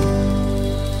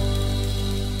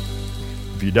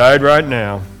 If you died right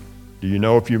now, do you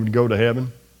know if you would go to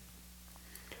heaven?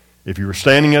 If you were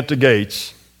standing at the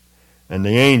gates and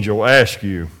the angel asked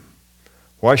you,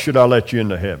 "Why should I let you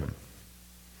into heaven?"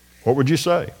 what would you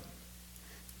say?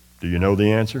 Do you know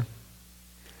the answer?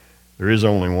 There is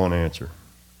only one answer.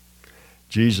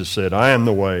 Jesus said, "I am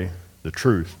the way, the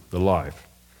truth, the life.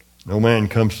 No man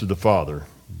comes to the Father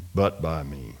but by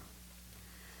me."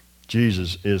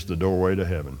 Jesus is the doorway to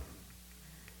heaven.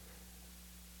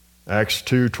 Acts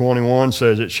 2:21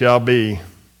 says, "It shall be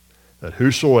that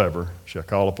whosoever shall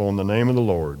call upon the name of the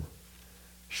Lord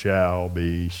shall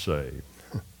be saved."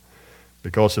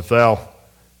 Because if thou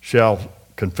shalt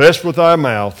confess with thy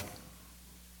mouth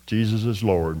Jesus is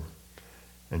Lord,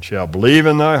 and shall believe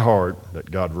in thy heart that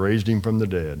God raised him from the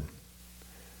dead,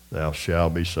 thou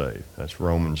shalt be saved. That's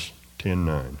Romans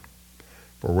 10:9.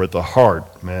 For with the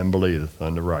heart man believeth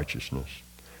unto righteousness,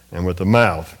 and with the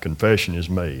mouth confession is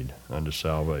made unto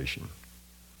salvation.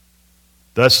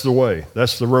 That's the way.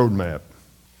 That's the roadmap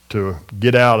to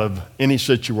get out of any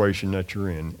situation that you're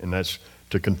in, and that's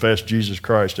to confess Jesus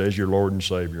Christ as your Lord and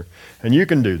Savior. And you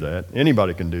can do that.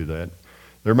 Anybody can do that.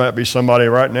 There might be somebody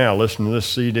right now listening to this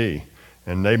CD,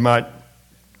 and they might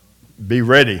be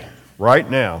ready right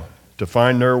now to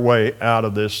find their way out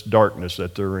of this darkness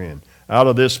that they're in, out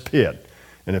of this pit.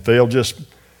 And if they'll just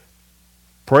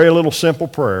pray a little simple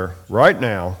prayer right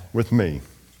now with me,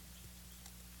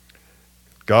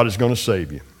 God is going to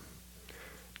save you.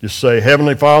 Just say,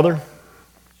 "Heavenly Father,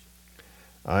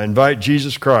 I invite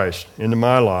Jesus Christ into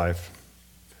my life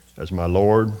as my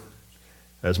Lord,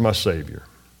 as my Savior.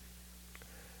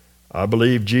 I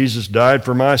believe Jesus died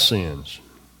for my sins.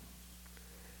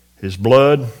 His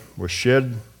blood was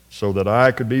shed so that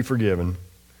I could be forgiven,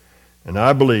 and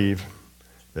I believe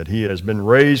that he has been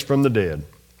raised from the dead.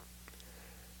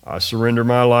 I surrender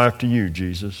my life to you,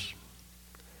 Jesus,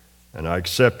 and I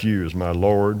accept you as my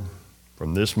Lord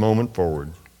from this moment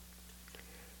forward.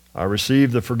 I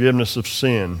receive the forgiveness of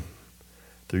sin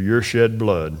through your shed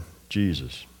blood,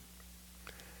 Jesus.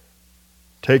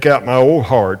 Take out my old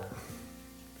heart.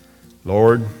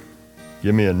 Lord,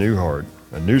 give me a new heart,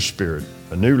 a new spirit,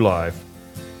 a new life,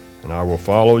 and I will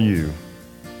follow you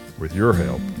with your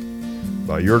help,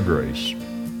 by your grace,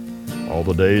 all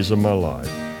the days of my life.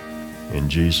 In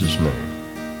Jesus' name,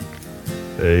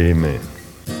 amen.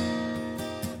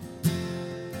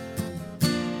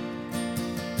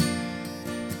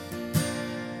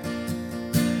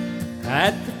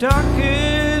 At the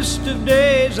darkest of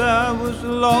days, I was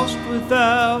lost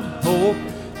without hope,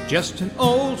 just an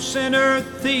old sinner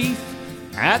thief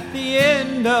at the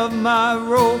end of my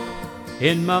rope.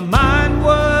 In my mind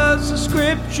was a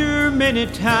scripture many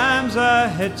times I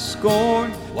had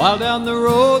scorned, while down the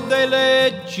road they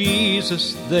led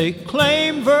Jesus, they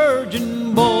claimed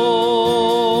virgin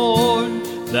born.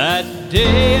 That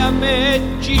day I met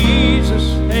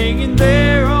Jesus hanging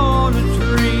there on a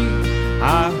tree.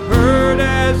 I heard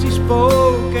as he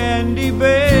spoke and he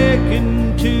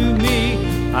beckoned to me.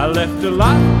 I left a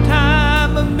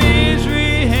lifetime of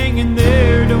misery hanging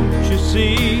there, don't you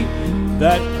see?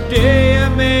 That day I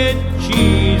met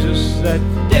Jesus, that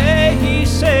day he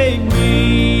saved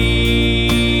me.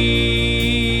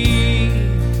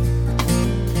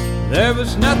 There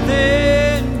was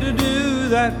nothing to do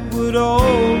that would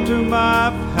alter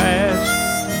my past.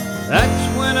 That's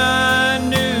when I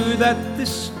knew that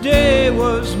this day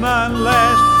was my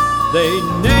last. They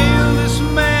nailed this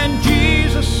man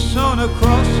Jesus on a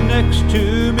cross next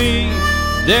to me.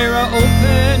 There I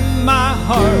opened my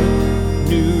heart,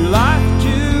 new life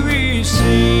to receive.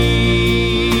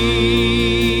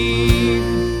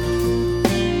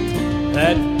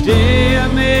 That day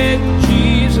I met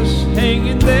Jesus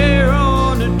hanging there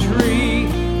on a tree.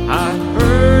 I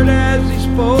heard as he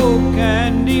spoke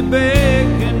and he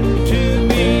beckoned to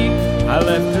me. I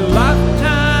left a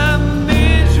lifetime of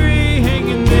misery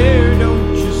hanging there,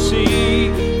 don't you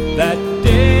see? That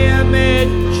day I met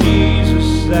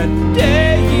Jesus, that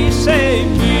day he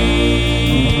saved me.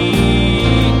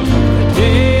 The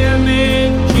day I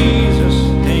met Jesus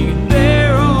hanging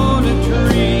there on a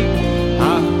tree.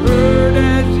 I heard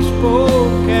as he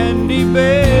spoke and he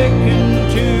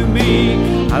beckoned to me.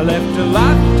 I left a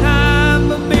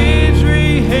lifetime of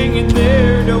misery hanging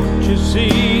there, don't you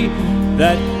see?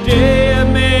 That day I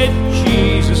met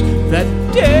Jesus, that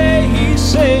day he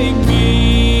saved me.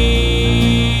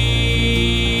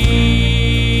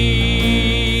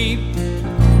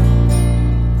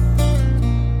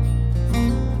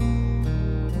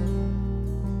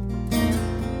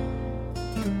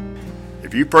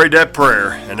 If you prayed that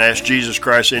prayer and asked Jesus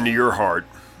Christ into your heart,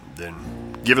 then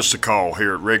give us a call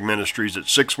here at Rig Ministries at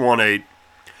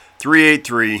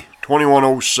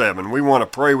 618-383-2107. We want to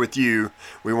pray with you.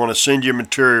 We want to send you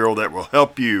material that will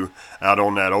help you out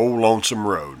on that old lonesome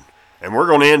road. And we're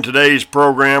going to end today's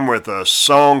program with a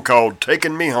song called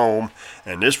Taking Me Home.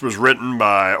 And this was written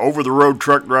by over-the-road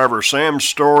truck driver Sam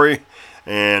Story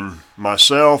and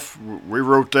myself. We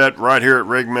wrote that right here at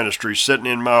Rig Ministries, sitting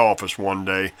in my office one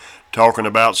day, talking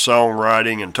about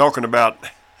songwriting and talking about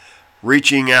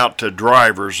reaching out to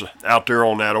drivers out there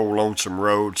on that old lonesome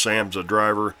road. Sam's a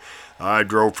driver. I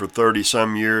drove for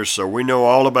 30-some years, so we know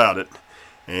all about it.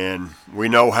 And we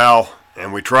know how,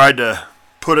 and we tried to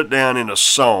put it down in a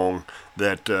song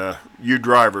that you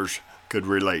drivers could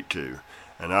relate to.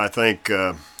 And I think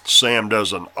Sam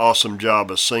does an awesome job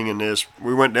of singing this.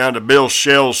 We went down to Bill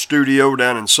Shell's studio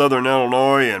down in Southern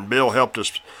Illinois, and Bill helped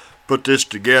us put this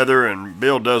together, and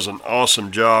Bill does an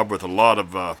awesome job with a lot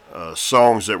of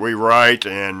songs that we write,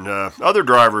 and other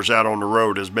drivers out on the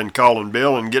road has been calling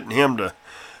Bill and getting him to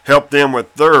help them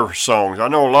with their songs. I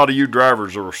know a lot of you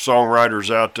drivers are songwriters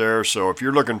out there, so if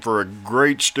you're looking for a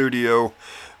great studio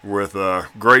with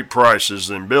great prices,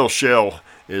 then Bill Shell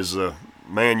is the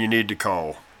man you need to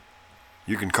call.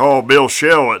 You can call Bill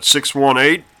Shell at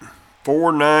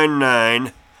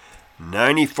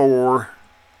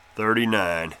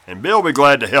 618-499-9439, and Bill will be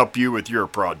glad to help you with your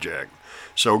project.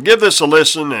 So give this a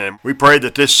listen, and we pray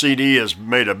that this CD has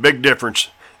made a big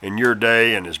difference in your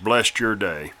day and has blessed your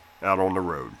day out on the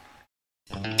road.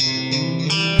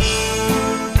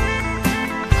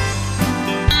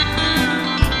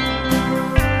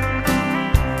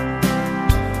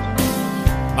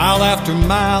 Mile after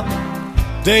mile,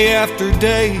 day after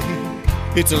day,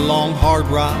 it's a long hard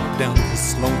ride down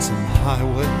this lonesome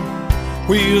highway.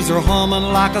 Wheels are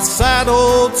humming like a sad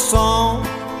old song,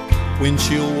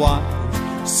 windshield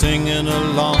wipers singing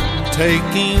along,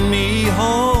 taking me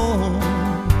home,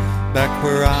 back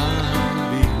where I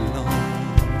belong.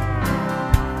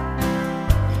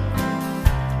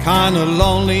 Kinda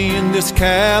lonely in this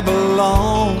cab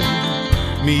alone,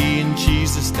 me and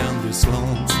Jesus down this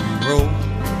lonesome road.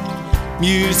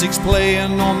 Music's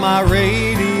playing on my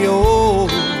radio,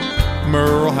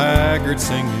 Merle Haggard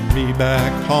singing me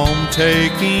back home,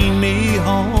 taking me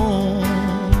home,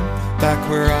 back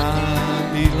where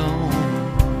I belong.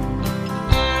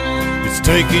 It's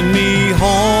taking me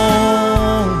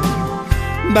home,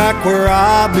 back where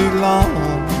I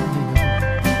belong.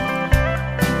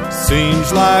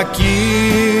 Seems like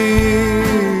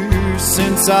years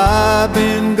since I've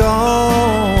been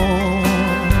gone.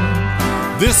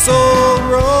 This old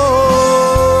road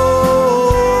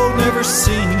never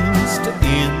seems to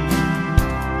end.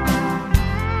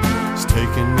 It's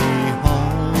taking me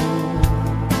home,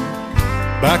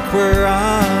 back where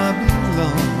I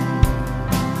belong.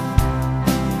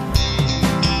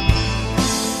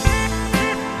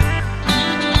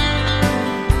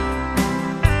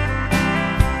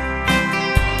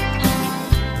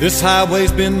 This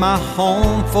highway's been my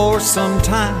home for some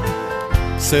time.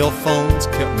 Cell phones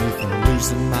kept me from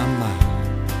losing my mind.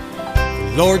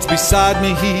 The Lord's beside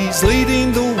me, He's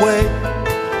leading the way.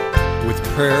 With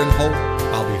prayer and hope,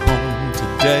 I'll be home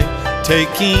today,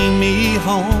 taking me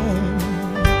home,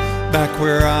 back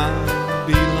where I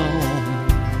belong.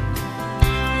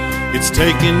 It's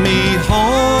taking me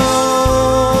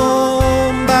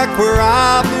home, back where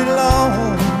I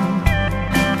belong.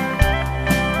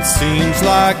 It seems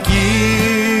like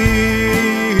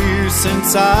years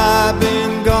since I've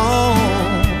been gone,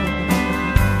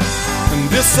 and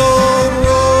this old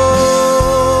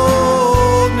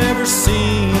road never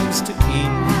seems to end.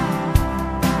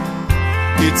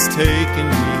 taking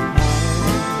me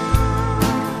home,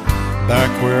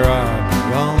 back where I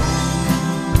belong.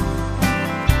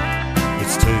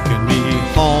 It's taking me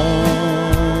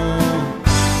home,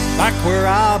 back where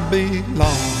I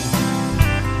belong.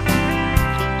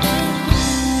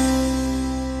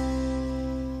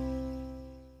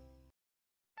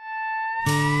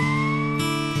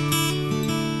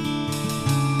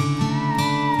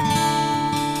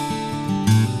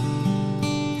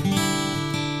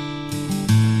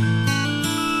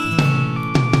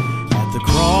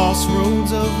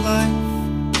 Crossroads of life,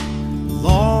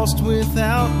 lost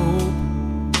without hope,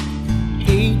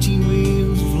 18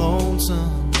 wheels of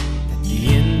lonesome at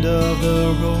the end of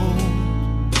the road.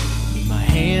 In my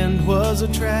hand was a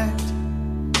tract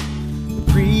the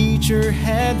preacher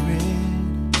had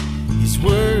read, his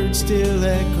words still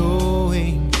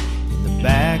echoing in the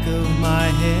back of my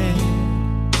head.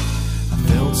 I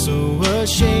felt so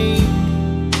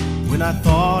ashamed when I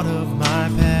thought of my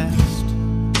past.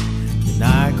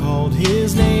 I called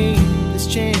his name, this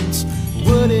chance,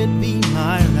 would it be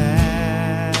my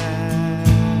last?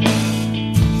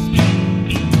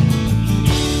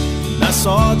 And I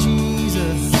saw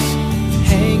Jesus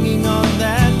hanging on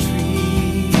that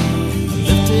tree. I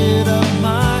lifted up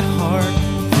my heart,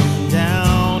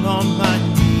 down on my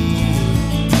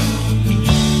knees. The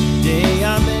day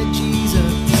I met Jesus,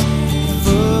 at the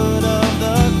foot of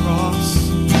the cross,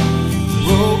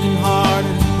 broken hearted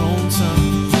and lonesome.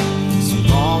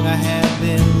 I had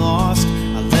been lost,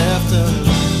 I left a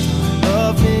lifetime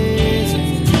of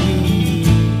misery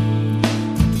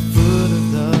at the foot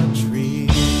of the tree.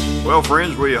 Well,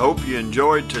 friends, we hope you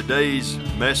enjoyed today's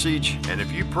message. And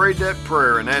if you prayed that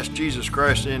prayer and asked Jesus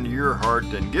Christ into your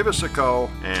heart, then give us a call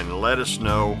and let us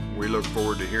know. We look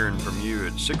forward to hearing from you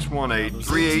at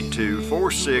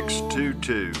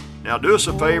 618-382-4622. Now do us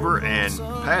a favor and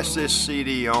pass this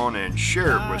CD on and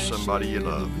share it with somebody you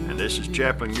love. And this is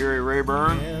Chaplain Gary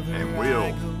Rayburn, and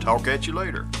we'll talk at you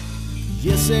later.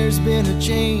 Yes, there's been a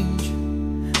change.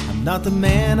 I'm not the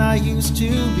man I used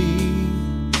to be.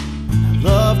 I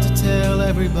love to tell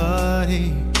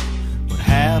everybody what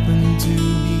happened to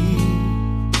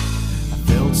me. I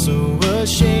felt so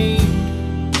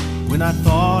ashamed when I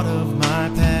thought of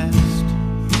my past.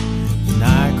 And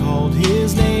I called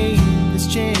his name, this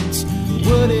chance,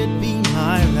 would it be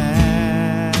my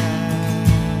last?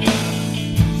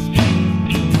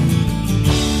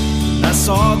 And I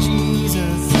saw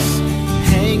Jesus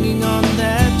hanging on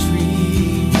that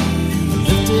tree. I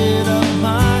lifted up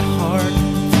my heart,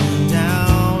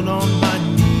 down on my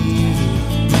knees.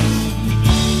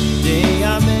 The day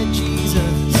I met Jesus,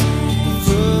 at the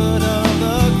foot of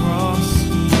the cross,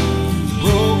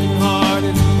 broken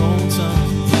hearted and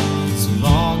lonesome, so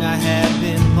long I had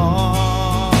been lost.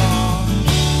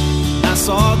 I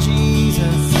saw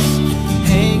Jesus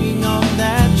hanging on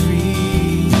that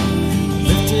tree. I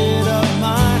lifted up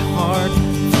my heart,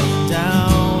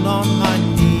 down on my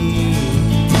knees.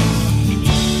 The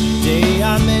day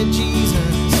I met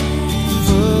Jesus,